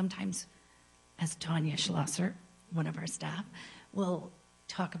quick. Sometimes, as Tanya Schlosser, one of our staff, will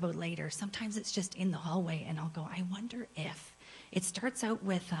talk about later, sometimes it's just in the hallway, and I'll go, I wonder if. It starts out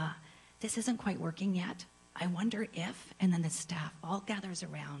with, this isn't quite working yet. I wonder if, and then the staff all gathers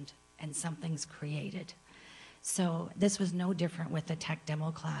around and something's created. So this was no different with the tech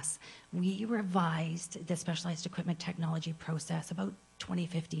demo class. We revised the specialized equipment technology process about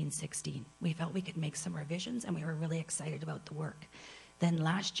 2015-16. We felt we could make some revisions, and we were really excited about the work. Then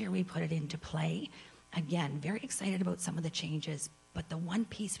last year we put it into play. Again, very excited about some of the changes, but the one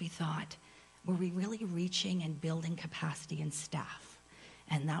piece we thought, were we really reaching and building capacity in staff?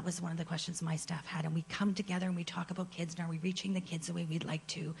 And that was one of the questions my staff had. And we come together and we talk about kids, and are we reaching the kids the way we'd like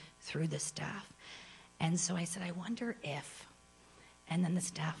to through the staff? And so I said, I wonder if. And then the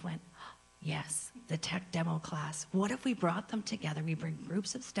staff went, yes, the tech demo class. What if we brought them together? We bring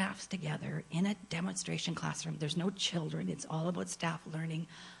groups of staffs together in a demonstration classroom. There's no children. It's all about staff learning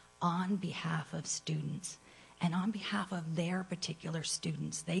on behalf of students and on behalf of their particular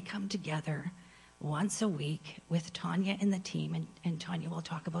students. They come together once a week with Tanya and the team, and Tanya will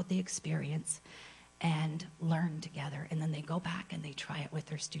talk about the experience, and learn together. And then they go back and they try it with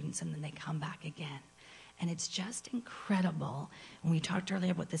their students, and then they come back again. And it's just incredible. When we talked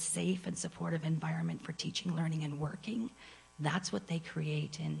earlier about the safe and supportive environment for teaching, learning, and working, that's what they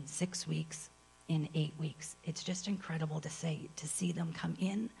create in 6 weeks, in 8 weeks. It's just incredible to see them come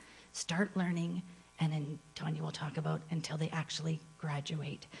in, start learning, and then Tanya will talk about until they actually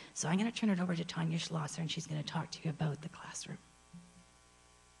graduate. So I'm going to turn it over to Tanya Schlosser, and she's going to talk to you about the classroom.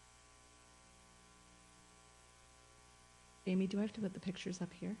 Amy, do I have to put the pictures up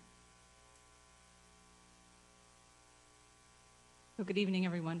here? So good evening,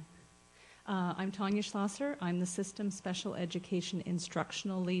 everyone. I'm Tanya Schlosser. I'm the System Special Education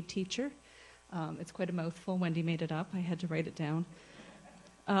Instructional Lead Teacher. It's quite a mouthful. Wendy made it up. I had to write it down.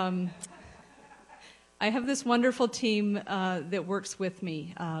 I have this wonderful team that works with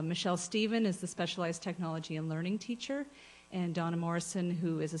me. Michelle Stephen is the Specialized Technology and Learning Teacher, and Donna Morrison,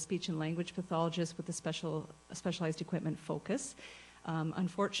 who is a speech and language pathologist with a specialized equipment focus.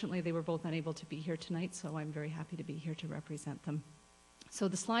 Unfortunately, they were both unable to be here tonight, so I'm very happy to be here to represent them. So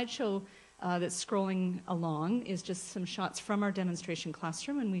the slideshow that's scrolling along is just some shots from our demonstration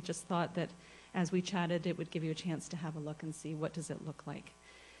classroom, and we just thought that as we chatted, it would give you a chance to have a look and see what does it look like.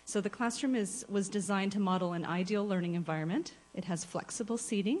 So the classroom was designed to model an ideal learning environment. It has flexible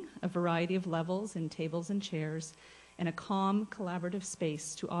seating, a variety of levels in tables and chairs, and a calm, collaborative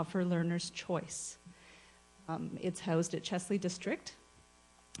space to offer learners choice. It's housed at Chesley District,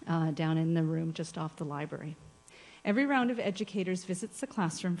 down in the room just off the library. Every round of educators visits the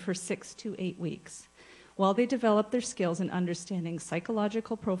classroom for 6 to 8 weeks, while they develop their skills in understanding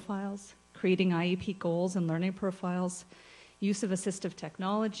psychological profiles, creating IEP goals and learning profiles, use of assistive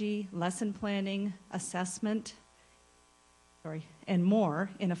technology, lesson planning, assessment, and more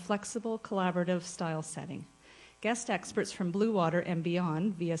in a flexible, collaborative style setting. Guest experts from Blue Water and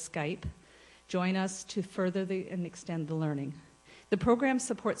beyond via Skype join us to further and extend the learning. The program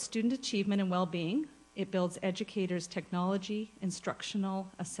supports student achievement and well-being. It builds educators' technology, instructional,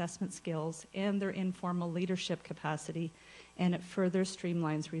 assessment skills, and their informal leadership capacity, and it further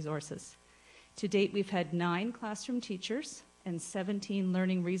streamlines resources. To date, we've had 9 classroom teachers and 17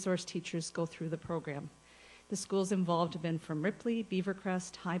 learning resource teachers go through the program. The schools involved have been from Ripley,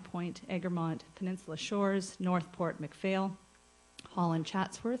 Beavercrest, High Point, Egremont, Peninsula Shores, Northport, McPhail, Holland,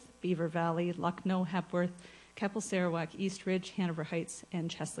 Chatsworth, Beaver Valley, Lucknow, Hepworth, Keppel, Sarawak, East Ridge, Hanover Heights, and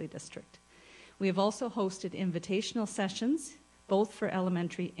Chesley District. We have also hosted invitational sessions, both for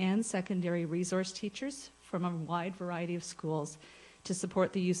elementary and secondary resource teachers from a wide variety of schools to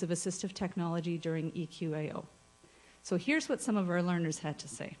support the use of assistive technology during EQAO. So here's what some of our learners had to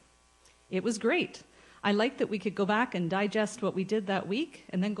say. It was great. I liked that we could go back and digest what we did that week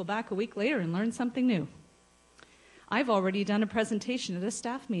and then go back a week later and learn something new. I've already done a presentation at a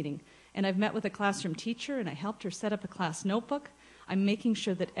staff meeting, and I've met with a classroom teacher and I helped her set up a class notebook. I'm making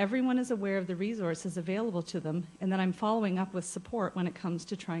sure that everyone is aware of the resources available to them, and that I'm following up with support when it comes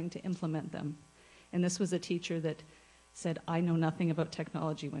to trying to implement them. And this was a teacher that said, I know nothing about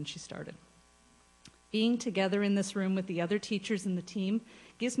technology when she started. Being together in this room with the other teachers in the team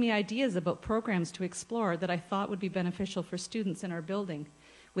gives me ideas about programs to explore that I thought would be beneficial for students in our building.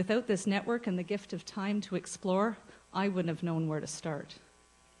 Without this network and the gift of time to explore, I wouldn't have known where to start.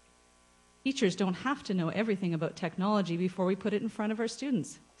 Teachers don't have to know everything about technology before we put it in front of our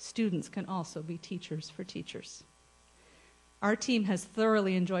students. Students can also be teachers for teachers. Our team has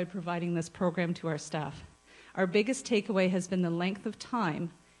thoroughly enjoyed providing this program to our staff. Our biggest takeaway has been the length of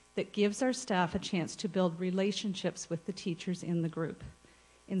time that gives our staff a chance to build relationships with the teachers in the group.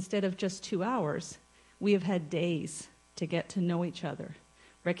 Instead of just 2 hours, we have had days to get to know each other,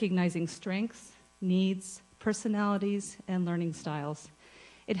 recognizing strengths, needs, personalities, and learning styles.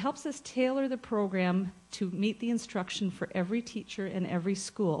 It helps us tailor the program to meet the instruction for every teacher and every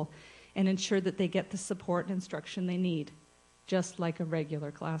school and ensure that they get the support and instruction they need, just like a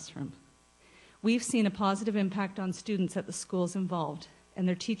regular classroom. We've seen a positive impact on students at the schools involved, and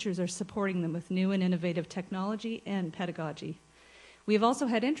their teachers are supporting them with new and innovative technology and pedagogy. We have also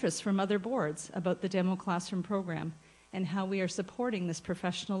had interest from other boards about the demo classroom program and how we are supporting this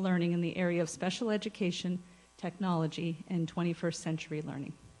professional learning in the area of special education, technology, and 21st century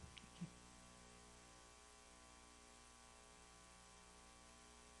learning.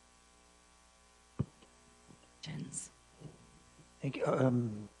 Thank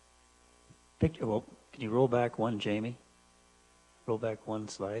you. Well, can you roll back one, Jamie? Roll back one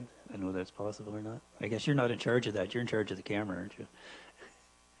slide. I know that's possible or not. I guess you're not in charge of that. You're in charge of the camera, aren't you?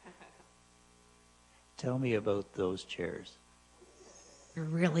 Tell me about those chairs. They're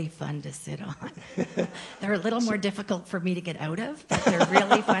really fun to sit on. They're a little more difficult for me to get out of, but they're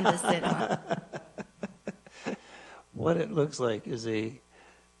really fun to sit on. What it looks like is a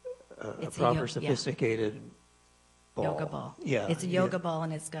proper, sophisticated ball. Yoga ball. Yeah. It's a yoga ball,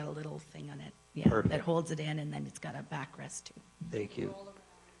 and it's got a little thing on it. Yeah, Perfect. that holds it in, and then it's got a backrest too. Thank you.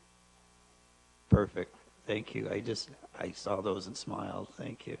 Perfect. Thank you. I saw those and smiled.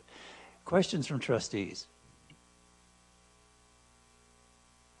 Thank you. Questions from trustees?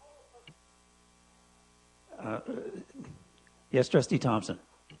 Yes, Trustee Thompson.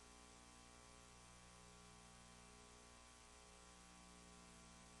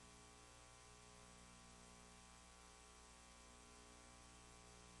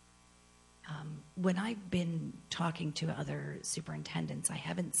 When I've been talking to other superintendents, I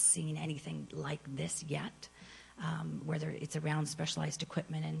haven't seen anything like this yet, whether it's around specialized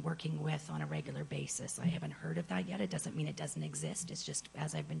equipment and working with on a regular basis. I haven't heard of that yet. It doesn't mean it doesn't exist. It's just,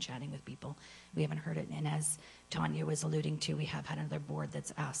 as I've been chatting with people, we haven't heard it. And as Tanya was alluding to, we have had another board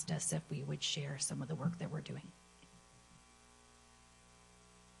that's asked us if we would share some of the work that we're doing.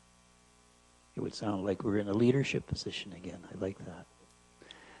 It would sound like we're in a leadership position again. I like that.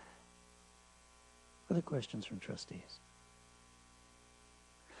 Other questions from trustees?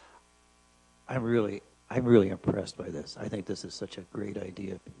 I'm really impressed by this. I think this is such a great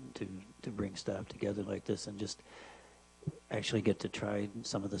idea to bring staff together like this and just actually get to try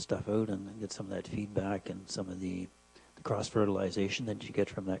some of the stuff out and get some of that feedback and some of the cross-fertilization that you get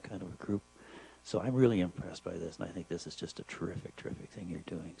from that kind of a group. So I'm really impressed by this, and I think this is just a terrific, terrific thing you're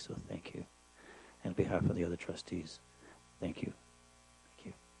doing. So thank you. And on behalf of the other trustees, thank you. Thank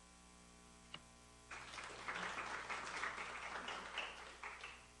you.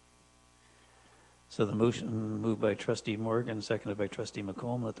 So the motion moved by Trustee Morgan, seconded by Trustee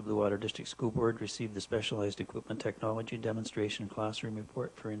McComb, that the Blue Water District School Board receive the Specialized Equipment Technology Demonstration Classroom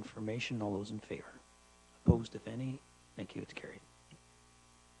Report for information. All those in favor? Opposed, if any? Thank you. It's carried.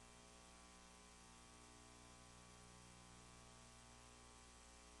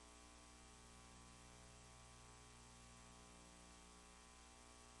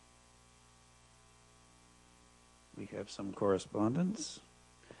 We have some correspondence.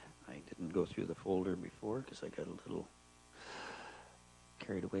 I didn't go through the folder before because I got a little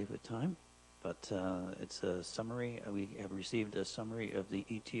carried away with time, but it's a summary. We have received a summary of the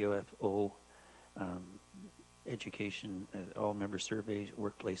ETOFO Education All-Member Survey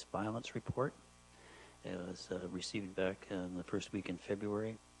Workplace Violence Report. It was received back in the first week in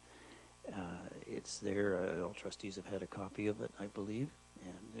February. It's there. All trustees have had a copy of it, I believe,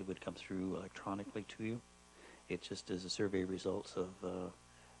 and it would come through electronically to you. It just is a survey results of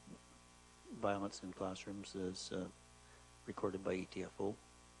violence in classrooms as recorded by ETFO,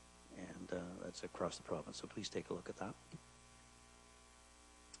 and that's across the province, so please take a look at that.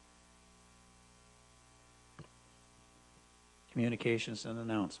 Communications and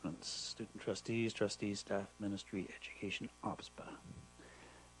announcements. Student trustees, staff, ministry, education, OPSPA.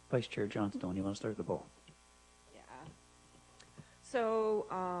 Vice Chair Johnstone, you want to start the ball? Yeah. So,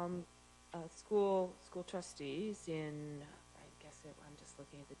 school trustees in, I guess I'm just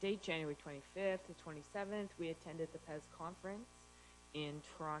looking at the date, January 25th to 27th, we attended the PES conference in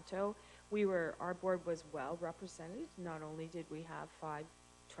Toronto. Our board was well represented. Not only did we have 5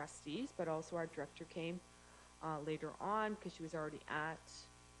 trustees, but also our director came later on because she was already at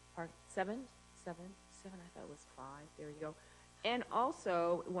part 7, I thought it was 5, there you go. And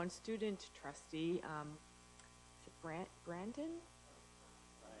also one student trustee, is it Brandon?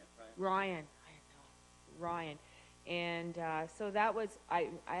 Ryan. And so that was, I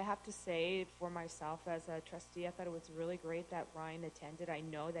have to say for myself as a trustee, I thought it was really great that Ryan attended. I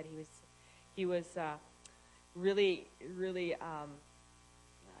know that he was really,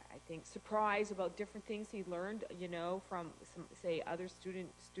 I think, surprised about different things he learned, from some, say, other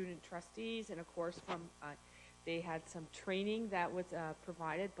student trustees, and of course from, they had some training that was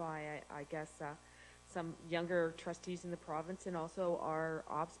provided by, I guess, some younger trustees in the province, and also our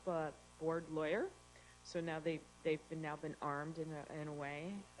OPSPA board lawyer. So now they've been armed in a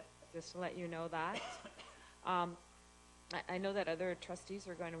way, just to let you know that. I know that other trustees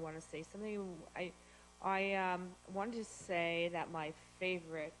are going to want to say something. I wanted to say that my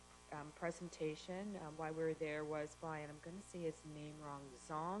favorite presentation while we were there was by, and I'm going to say his name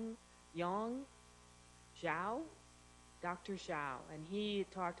wrong, Yong Zhao, Dr. Zhao, and he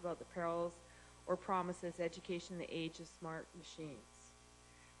talked about the perils or promises education in the age of smart machines.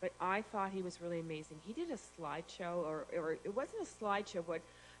 But I thought he was really amazing. He did a slideshow, or it wasn't a slideshow, but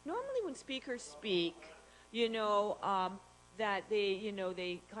normally when speakers speak, that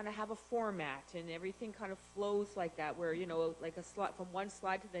they kind of have a format and everything kind of flows like that, where, like a slide from one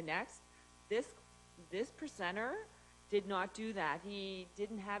slide to the next. This presenter did not do that. He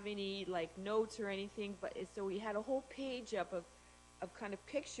didn't have any like notes or anything, but so he had a whole page up of kind of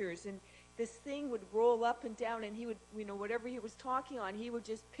pictures, and this thing would roll up and down, and he would, whatever he was talking on, he would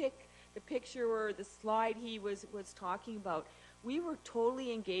just pick the picture or the slide he was talking about. We were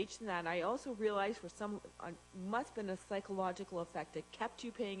totally engaged in that. I also realized for some, must have been a psychological effect. It kept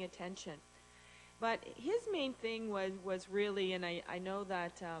you paying attention. But his main thing was really, and I know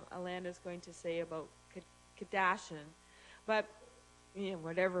that Alanda's going to say about Kardashian, but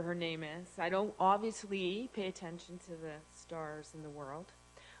whatever her name is, I don't obviously pay attention to the stars in the world.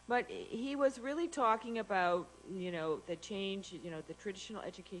 But he was really talking about, the change, the traditional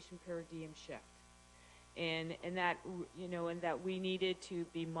education paradigm shift. And that, and that we needed to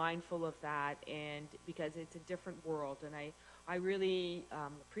be mindful of that, and because it's a different world. And I really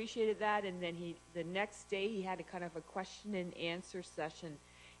appreciated that. And then the next day he had a kind of a question and answer session.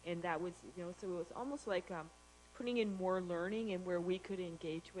 And that was, so it was almost like putting in more learning and where we could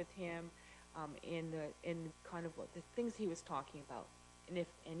engage with him in kind of what the things he was talking about. And if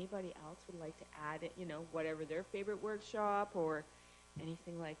anybody else would like to add it, whatever their favorite workshop or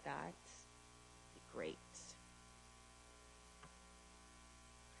anything like that, it'd be great.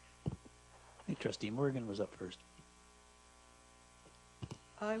 I think Trustee Morgan was up first.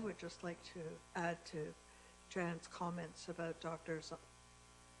 I would just like to add to Jan's comments about doctors.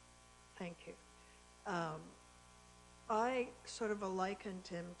 Thank you. I sort of likened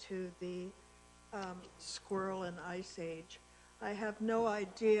him to the squirrel in Ice Age. I have no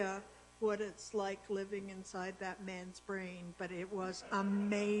idea what it's like living inside that man's brain, but it was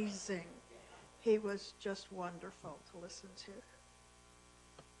amazing. He was just wonderful to listen to.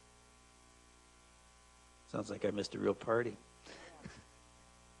 Sounds like I missed a real party.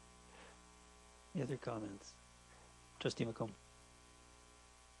 Any other comments? Trustee McComb.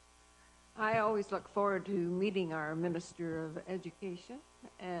 I always look forward to meeting our Minister of Education,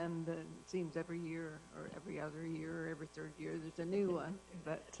 and it seems every year or every other year or every third year there's a new one.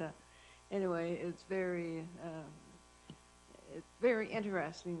 But anyway, it's very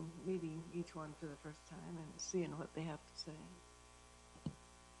interesting meeting each one for the first time and seeing what they have to say.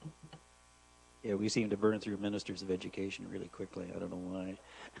 Yeah, we seem to burn through ministers of education really quickly. I don't know why.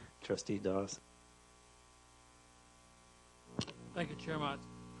 Trustee Doss. Thank you, Chairman.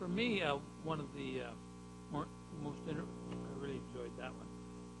 For me, one of the I really enjoyed that one.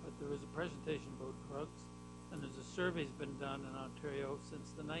 But there was a presentation about drugs, and there's a survey that's been done in Ontario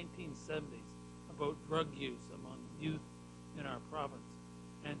since the 1970s about drug use among youth in our province.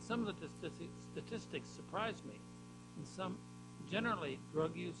 And some of the statistics surprised me. And generally,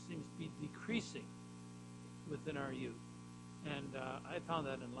 drug use seems to be decreasing within our youth. And I found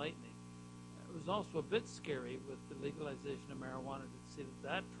that enlightening. It was also a bit scary with the legalization of marijuana to see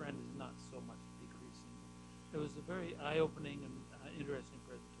that trend is not so much decreasing. It was a very eye-opening and interesting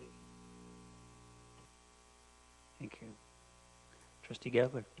presentation. Thank you. Trustee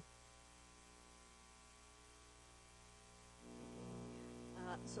Gavler.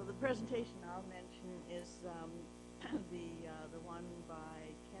 So the presentation I'll mention is the one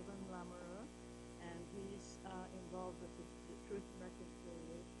by Kevin Lamoureux, and he's involved with the Truth and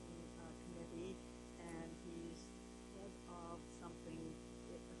Reconciliation Committee, and he's head of something,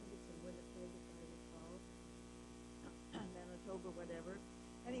 I think it's in Winnipeg, if I recall, Manitoba, whatever.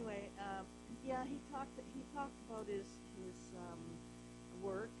 Anyway, he talked about his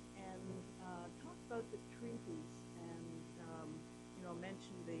work and talked about the treaties and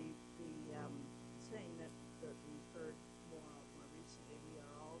mentioned the saying that we've heard more recently, we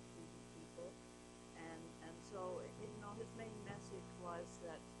are all treaty people, and so his main message was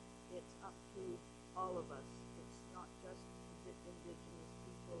that it's up to all of us. It's not just Indigenous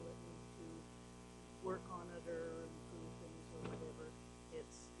people that need to work on it or improve things or whatever.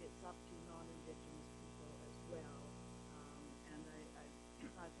 It's up to non-Indigenous people as well. And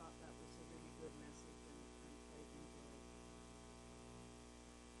I thought that was a really good message and quite enjoyed.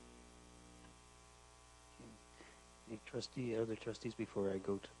 Any other trustees before I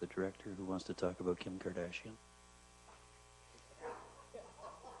go to the director who wants to talk about Kim Kardashian?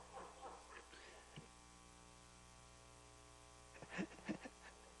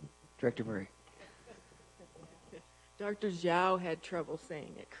 Director Murray. Dr. Zhao had trouble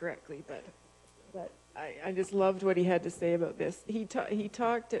saying it correctly, but I just loved what he had to say about this. He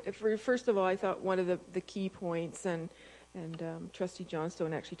talked, first of all, I thought one of the key points, and Trustee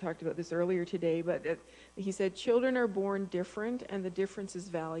Johnstone actually talked about this earlier today, but he said children are born different and the difference is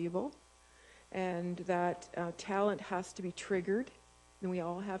valuable, and that talent has to be triggered, and we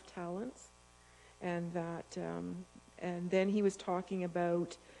all have talents, and that, and then he was talking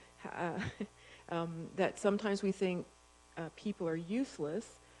about that sometimes we think people are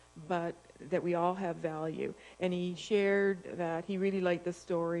useless, but that we all have value. And he shared that he really liked the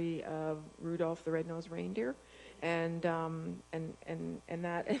story of Rudolph the Red-Nosed Reindeer, and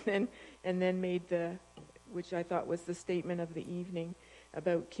then made the, which I thought was the statement of the evening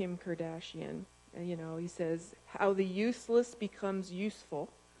about Kim Kardashian. You know, he says how the useless becomes useful.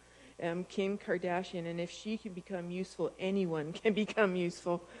 Kim Kardashian, and if she can become useful, anyone can become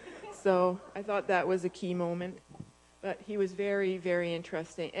useful. So I thought that was a key moment. But he was very, very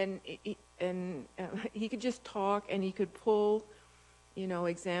interesting, and he could just talk, and he could pull, you know,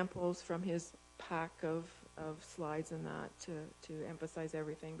 examples from his pack of slides and that to emphasize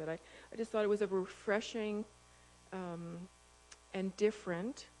everything. But I just thought it was a refreshing and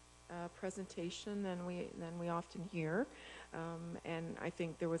different presentation than we often hear. And I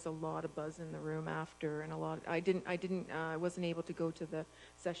think there was a lot of buzz in the room after, and I wasn't able to go to the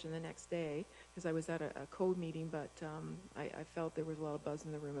session the next day because I was at a code meeting, but I felt there was a lot of buzz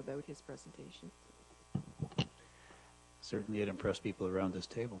in the room about his presentation. Certainly it impressed people around this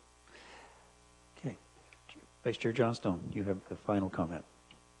table. Okay. Vice Chair Johnstone, you have the final comment.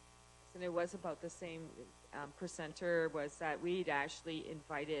 And it was about the same presenter, was that we'd actually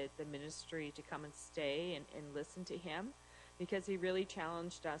invited the ministry to come and stay and listen to him, because he really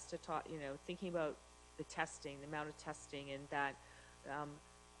challenged us to talk, you know, thinking about the testing, the amount of testing, and that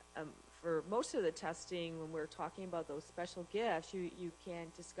for most of the testing, when we're talking about those special gifts, you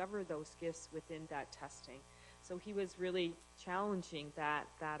can discover those gifts within that testing. So he was really challenging that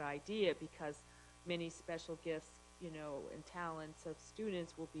idea, because many special gifts, you know, and talents of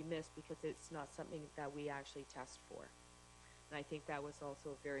students will be missed because it's not something that we actually test for. And I think that was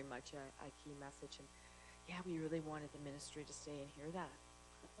also very much a key message. And yeah, we really wanted the ministry to stay and hear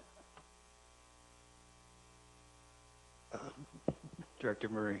that. Director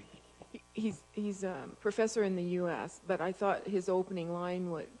Murray. He's a professor in the U.S., but I thought his opening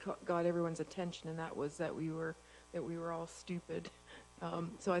line got everyone's attention, and that was that we were all stupid.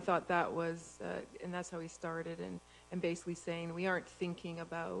 So I thought that was, and that's how he started, and basically saying we aren't thinking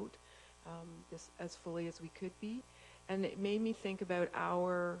about this as fully as we could be. And it made me think about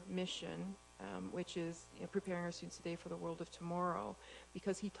our mission, which is, you know, preparing our students today for the world of tomorrow,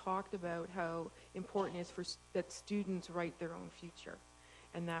 because he talked about how important it is that students write their own future,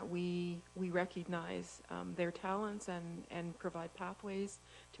 and that we recognize their talents and provide pathways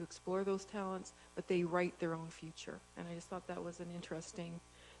to explore those talents, but they write their own future. And I just thought that was an interesting,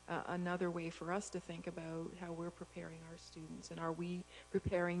 another way for us to think about how we're preparing our students, and are we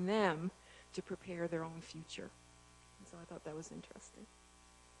preparing them to prepare their own future. And so I thought that was interesting.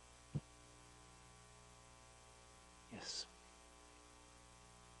 Yes.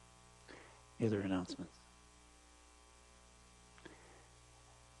 Any other announcements?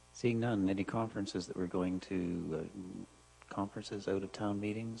 Seeing none, any conferences that we're going to, conferences, out-of-town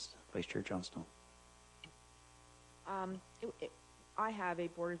meetings? Vice Chair Johnstone. I have a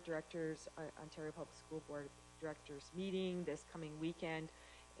Board of Directors, Ontario Public School Board of Directors meeting this coming weekend,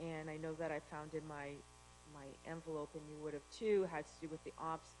 and I know that I found in my envelope, and you would have too, had to do with the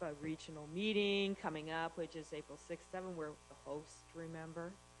OPSPA regional meeting coming up, which is April 6th, 7th. We're the host,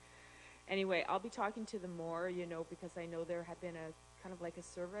 remember? Anyway, I'll be talking to them more, you know, because I know there had been a kind of like a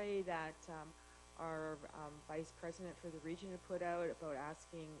survey that our vice president for the region had put out about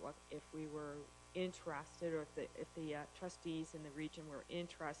asking if we were interested, or if the trustees in the region were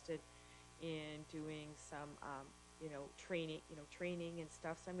interested in doing some training and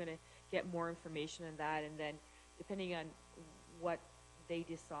stuff. So I'm going to get more information on that, and then depending on what they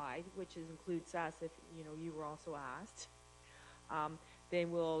decide, which includes us, if you were also asked,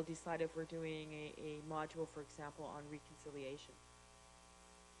 then we'll decide if we're doing a module, for example, on reconciliation.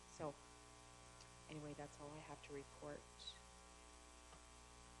 So anyway, that's all I have to report.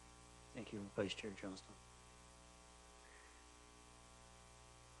 Thank you, Vice Chair Johnston.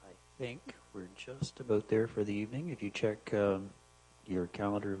 I think we're just about there for the evening. If you check your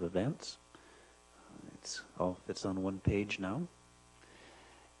calendar of events, it's all fits on one page now.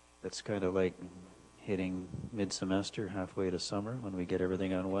 That's kind of like hitting mid-semester, halfway to summer, when we get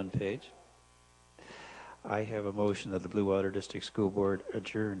everything on one page. I have a motion that the Blue Water District School Board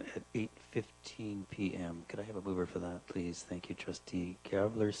adjourn at 8:15 p.m. Could I have a mover for that, please? Thank you, Trustee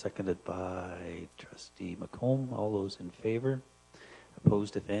Gabler, seconded by Trustee McComb. All those in favor?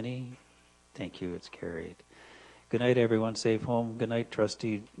 Opposed, if any? Thank you, it's carried. Good night, everyone. Safe home. Good night,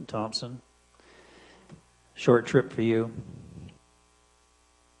 Trustee Thompson. Short trip for you.